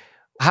here,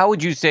 how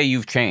would you say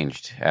you've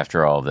changed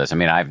after all of this? I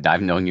mean,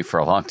 I've known you for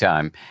a long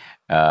time.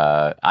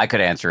 I could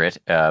answer it,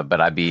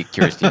 but I'd be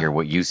curious to hear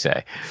what you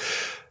say.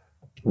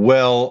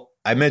 Well,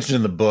 I mentioned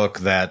in the book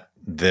that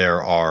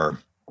there are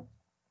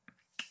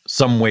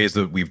some ways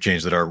that we've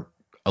changed that are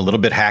a little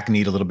bit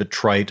hackneyed, a little bit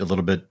trite, a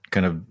little bit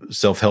kind of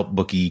self-help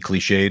booky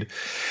cliched.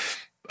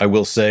 I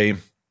will say,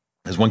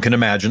 as one can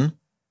imagine,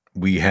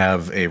 we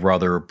have a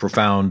rather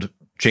profound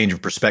change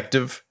of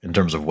perspective in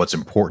terms of what's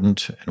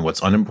important and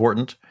what's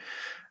unimportant.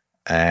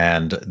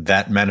 And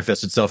that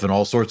manifests itself in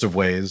all sorts of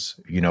ways.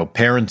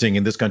 Parenting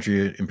in this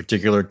country in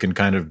particular can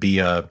kind of be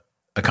a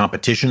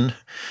competition.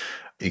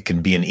 It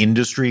can be an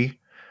industry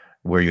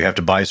where you have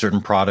to buy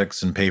certain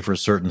products and pay for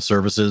certain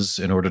services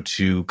in order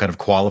to kind of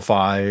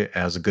qualify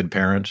as a good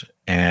parent.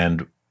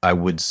 And I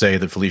would say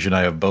that Felicia and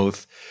I have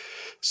both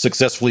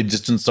successfully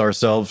distanced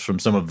ourselves from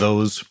some of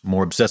those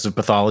more obsessive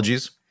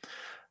pathologies.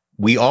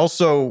 We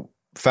also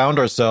found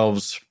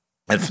ourselves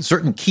at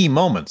certain key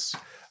moments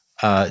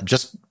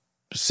just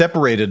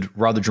separated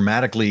rather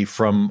dramatically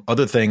from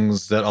other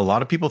things that a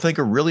lot of people think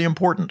are really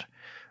important.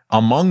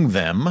 Among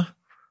them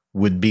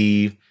would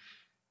be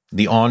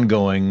the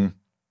ongoing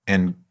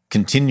and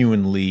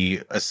continually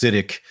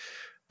acidic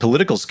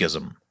political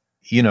schism.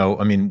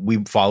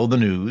 We follow the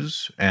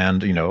news,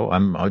 and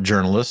I'm a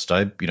journalist.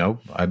 I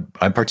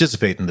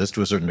participate in this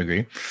to a certain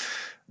degree,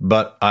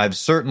 but I've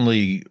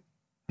certainly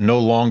no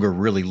longer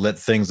really let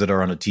things that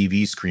are on a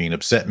TV screen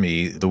upset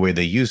me the way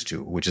they used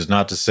to, which is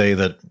not to say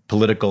that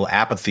political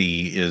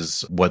apathy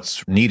is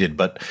what's needed,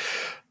 but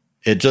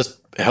it just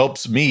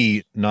helps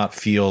me not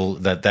feel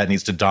that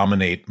needs to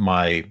dominate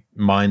my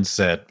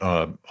mindset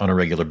on a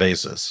regular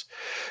basis.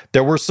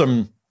 There were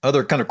some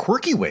other kind of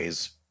quirky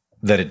ways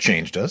that it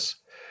changed us.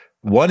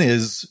 One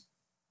is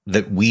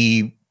that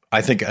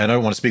I think, and I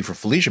don't want to speak for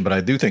Felicia, but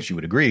I do think she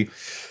would agree,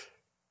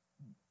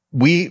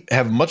 we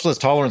have much less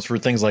tolerance for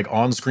things like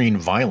on-screen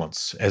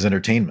violence as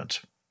entertainment.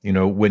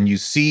 When you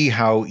see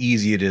how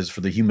easy it is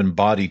for the human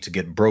body to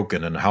get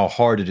broken and how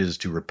hard it is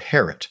to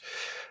repair it,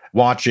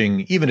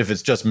 watching, even if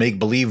it's just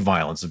make-believe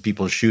violence of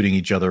people shooting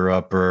each other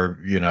up or,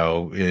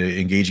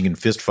 engaging in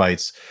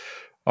fistfights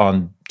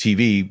on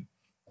TV,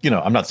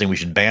 I'm not saying we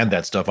should ban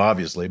that stuff,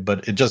 obviously,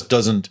 but it just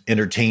doesn't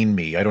entertain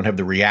me. I don't have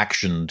the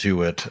reaction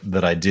to it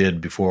that I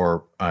did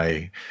before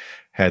I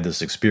had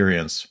this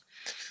experience.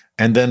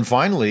 And then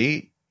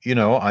finally,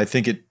 I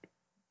think it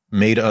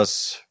made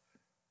us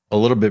a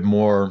little bit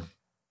more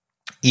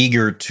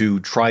eager to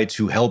try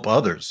to help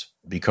others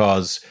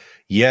because,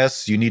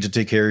 yes, you need to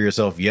take care of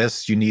yourself.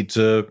 Yes, you need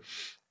to,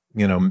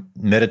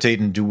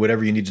 meditate and do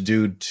whatever you need to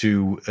do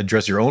to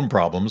address your own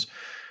problems.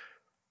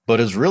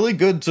 But it's really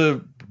good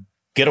to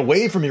get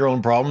away from your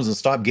own problems and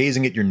stop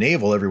gazing at your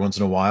navel every once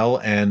in a while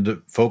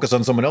and focus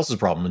on someone else's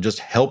problem and just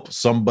help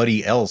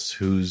somebody else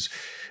who's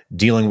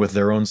dealing with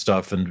their own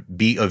stuff and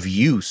be of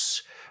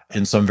use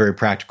in some very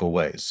practical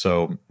ways.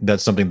 So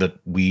that's something that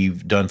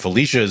we've done.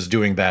 Felicia is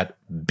doing that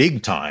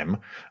big time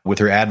with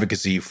her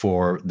advocacy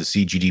for the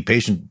CGD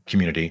patient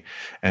community.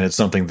 And it's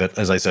something that,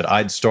 as I said,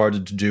 I'd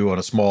started to do on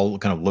a small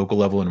kind of local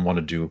level and want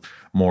to do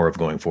more of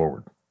going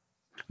forward.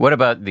 What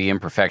about the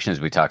imperfections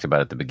we talked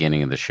about at the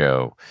beginning of the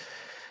show?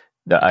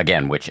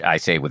 Again, which I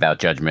say without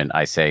judgment,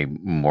 I say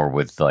more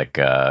with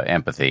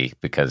empathy,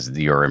 because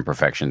your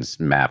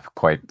imperfections map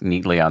quite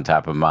neatly on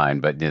top of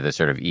mine. But the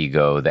sort of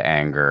ego, the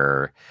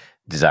anger,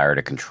 desire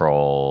to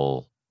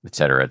control, et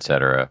cetera, et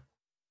cetera.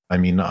 I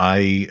mean,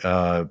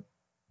 I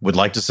would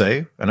like to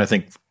say, and I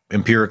think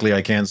empirically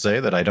I can say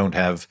that I don't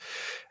have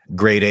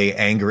grade A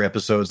anger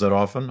episodes that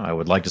often. I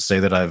would like to say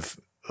that I've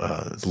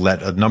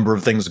let a number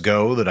of things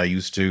go that I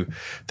used to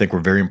think were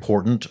very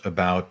important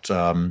about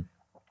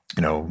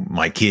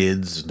my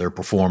kids, their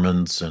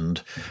performance,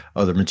 and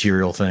other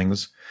material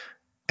things.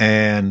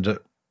 And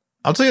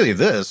I'll tell you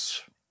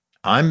this,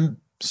 I'm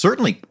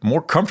certainly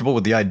more comfortable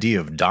with the idea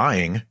of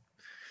dying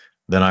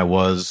than I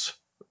was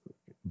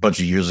a bunch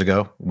of years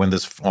ago when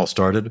this all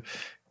started.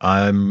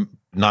 I'm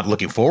not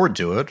looking forward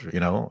to it.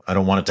 I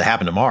don't want it to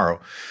happen tomorrow.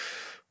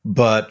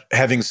 But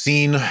having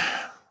seen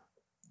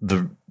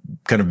the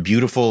kind of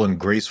beautiful and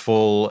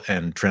graceful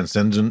and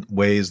transcendent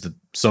ways that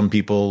some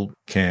people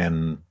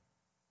can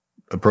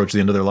approach the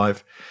end of their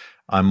life,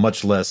 I'm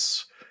much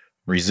less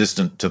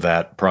resistant to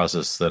that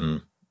process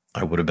than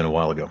I would have been a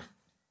while ago.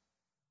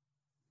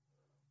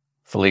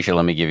 Felicia,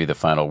 let me give you the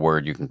final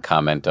word. You can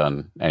comment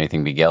on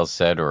anything Miguel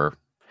said or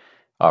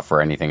offer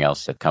anything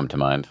else that come to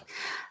mind.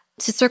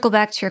 To circle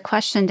back to your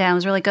question, Dan,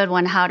 was a really good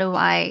one. How do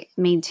I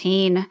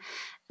maintain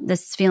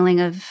this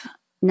feeling of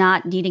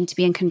not needing to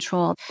be in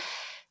control?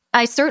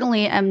 I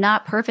certainly am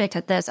not perfect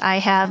at this. I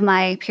have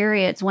my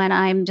periods when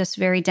I'm just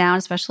very down,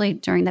 especially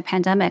during the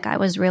pandemic. I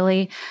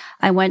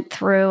went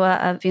through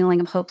a feeling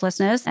of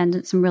hopelessness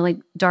and some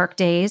really dark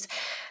days.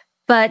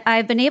 But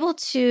I've been able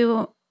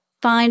to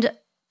find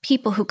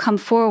people who come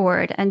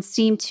forward and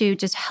seem to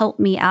just help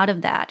me out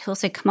of that. Who'll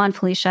say, come on,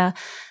 Felicia,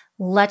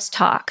 let's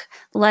talk.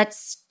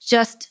 Let's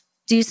just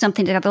do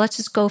something together. Let's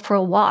just go for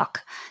a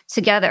walk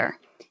together.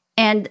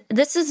 And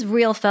this is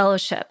real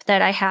fellowship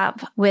that I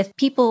have with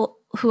people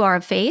who are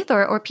of faith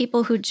or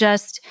people who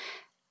just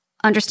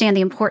understand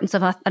the importance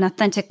of an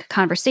authentic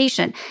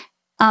conversation.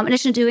 In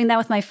addition to doing that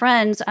with my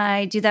friends,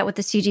 I do that with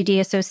the CGD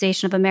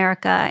Association of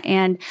America,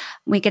 and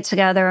we get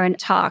together and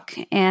talk.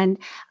 And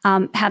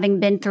having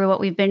been through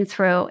what we've been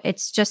through,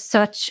 it's just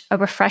such a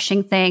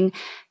refreshing thing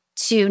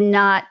to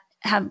not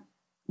have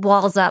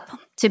walls up,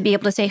 to be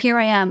able to say, here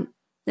I am.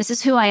 This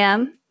is who I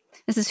am.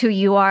 This is who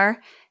you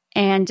are.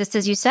 And just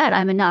as you said,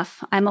 I'm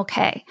enough. I'm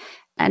okay.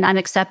 And I'm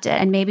accepted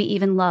and maybe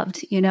even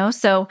loved,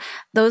 So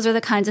those are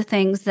the kinds of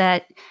things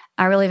that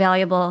are really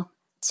valuable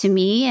to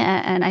me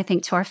and I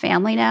think to our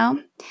family now.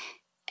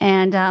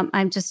 And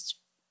I'm just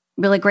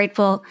really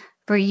grateful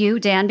for you,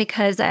 Dan,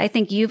 because I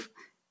think you've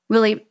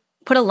really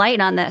put a light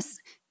on this,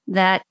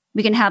 that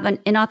we can have an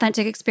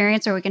inauthentic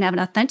experience or we can have an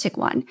authentic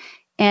one.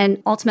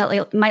 And ultimately,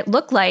 it might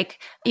look like,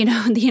 the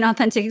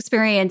inauthentic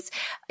experience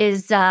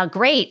is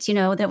great,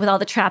 that with all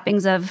the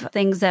trappings of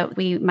things that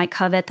we might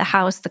covet, the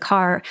house, the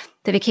car,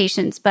 the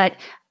vacations, but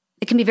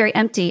it can be very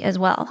empty as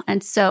well.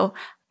 And so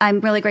I'm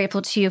really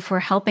grateful to you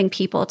for helping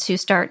people to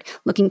start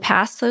looking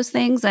past those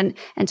things and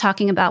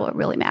talking about what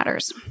really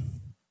matters.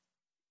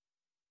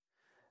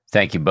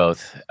 Thank you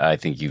both. I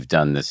think you've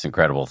done this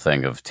incredible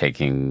thing of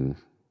taking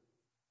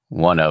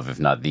one of, if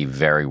not the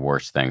very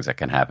worst things that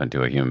can happen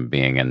to a human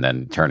being and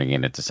then turning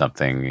it into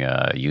something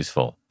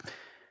useful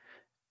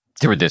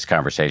through this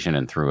conversation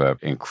and through an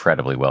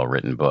incredibly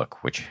well-written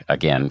book, which,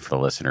 again, for the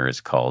listener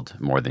is called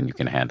More Than You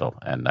Can Handle.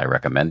 And I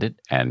recommend it,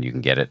 and you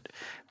can get it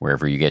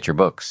wherever you get your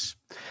books.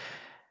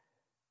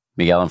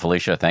 Miguel and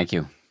Felicia, thank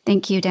you.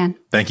 Thank you, Dan.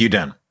 Thank you,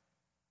 Dan.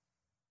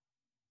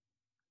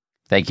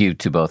 Thank you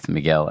to both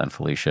Miguel and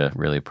Felicia.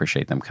 Really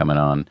appreciate them coming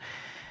on.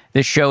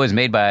 This show is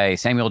made by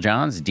Samuel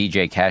Johns,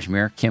 DJ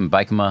Kashmir, Kim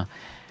Bikema,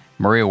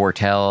 Maria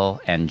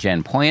Wortel, and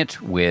Jen Poyant,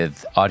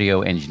 with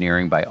audio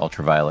engineering by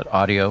Ultraviolet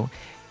Audio.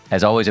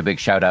 As always, a big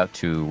shout out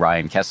to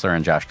Ryan Kessler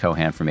and Josh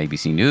Cohan from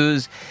ABC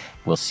News.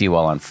 We'll see you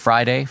all on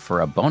Friday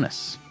for a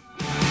bonus.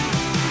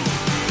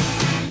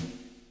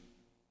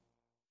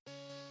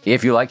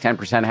 If you like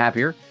 10%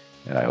 Happier,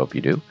 and I hope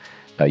you do,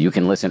 you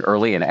can listen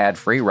early and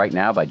ad-free right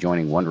now by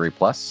joining Wondery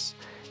Plus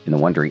in the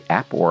Wondery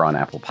app or on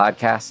Apple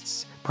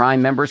Podcasts.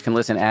 Prime members can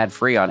listen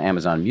ad-free on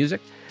Amazon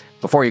Music.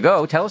 Before you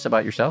go, tell us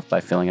about yourself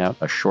by filling out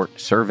a short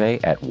survey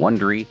at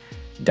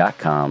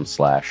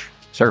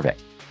Wondery.com/survey.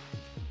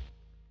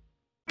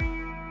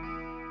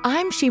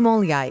 I'm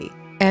Shimol Yai,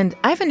 and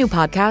I have a new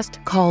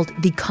podcast called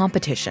The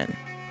Competition.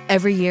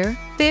 Every year,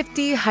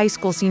 50 high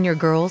school senior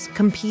girls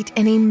compete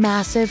in a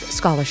massive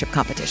scholarship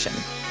competition.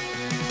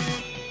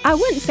 I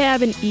wouldn't say I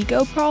have an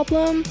ego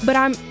problem, but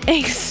I'm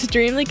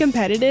extremely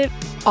competitive.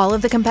 All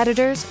of the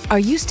competitors are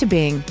used to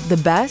being the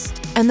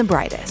best and the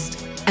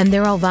brightest, and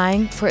they're all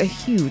vying for a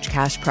huge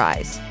cash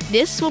prize.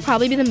 This will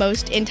probably be the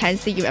most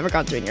intense thing you've ever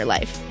gone through in your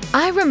life.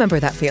 I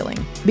remember that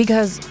feeling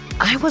because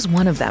I was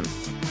one of them.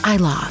 I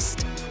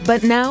lost.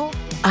 But now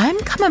I'm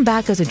coming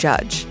back as a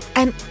judge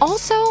and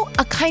also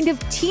a kind of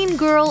teen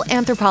girl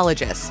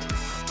anthropologist.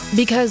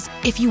 Because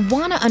if you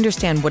want to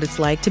understand what it's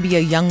like to be a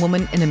young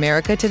woman in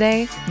America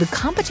today, The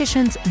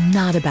Competition's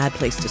not a bad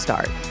place to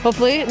start.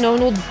 Hopefully, no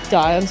one will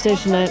die on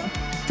stage tonight.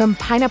 From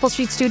Pineapple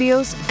Street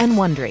Studios and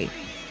Wondery,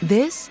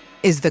 this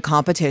is The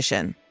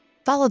Competition.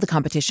 Follow The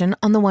Competition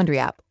on the Wondery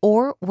app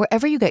or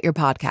wherever you get your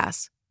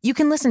podcasts. You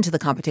can listen to The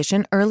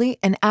Competition early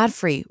and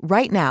ad-free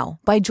right now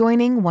by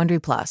joining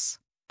Wondery Plus.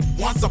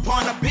 Once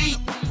upon a beat.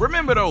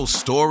 Remember those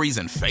stories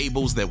and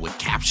fables that would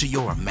capture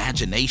your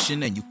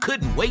imagination and you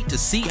couldn't wait to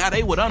see how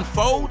they would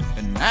unfold?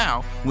 And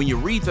now, when you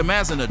read them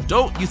as an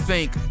adult, you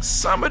think,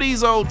 some of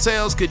these old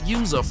tales could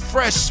use a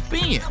fresh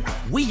spin.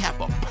 We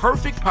have a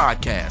perfect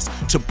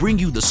podcast to bring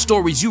you the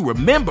stories you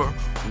remember,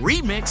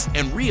 remix,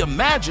 and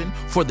reimagine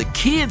for the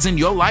kids in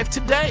your life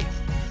today.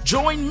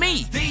 Join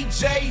me,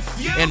 DJ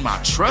Few, and my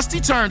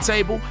trusty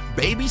turntable,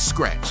 Baby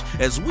Scratch,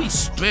 as we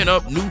spin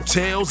up new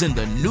tales in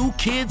the New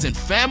Kids and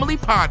Family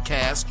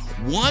podcast,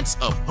 Once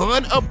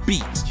Upon a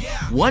Beat.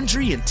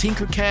 Wondery and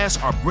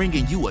Tinkercast are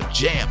bringing you a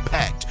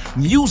jam-packed,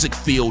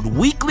 music-filled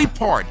weekly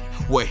party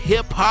where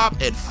hip-hop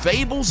and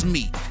fables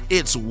meet.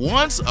 It's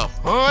Once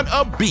Upon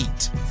a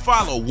Beat.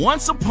 Follow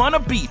Once Upon a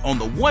Beat on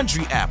the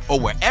Wondery app or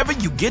wherever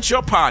you get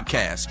your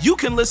podcasts. You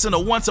can listen to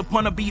Once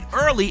Upon a Beat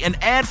early and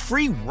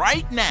ad-free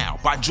right now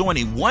by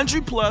joining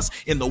Wondery Plus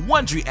in the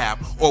Wondery app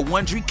or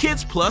Wondery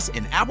Kids Plus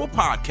in Apple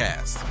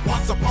Podcasts.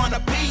 Once Upon a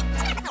Beat.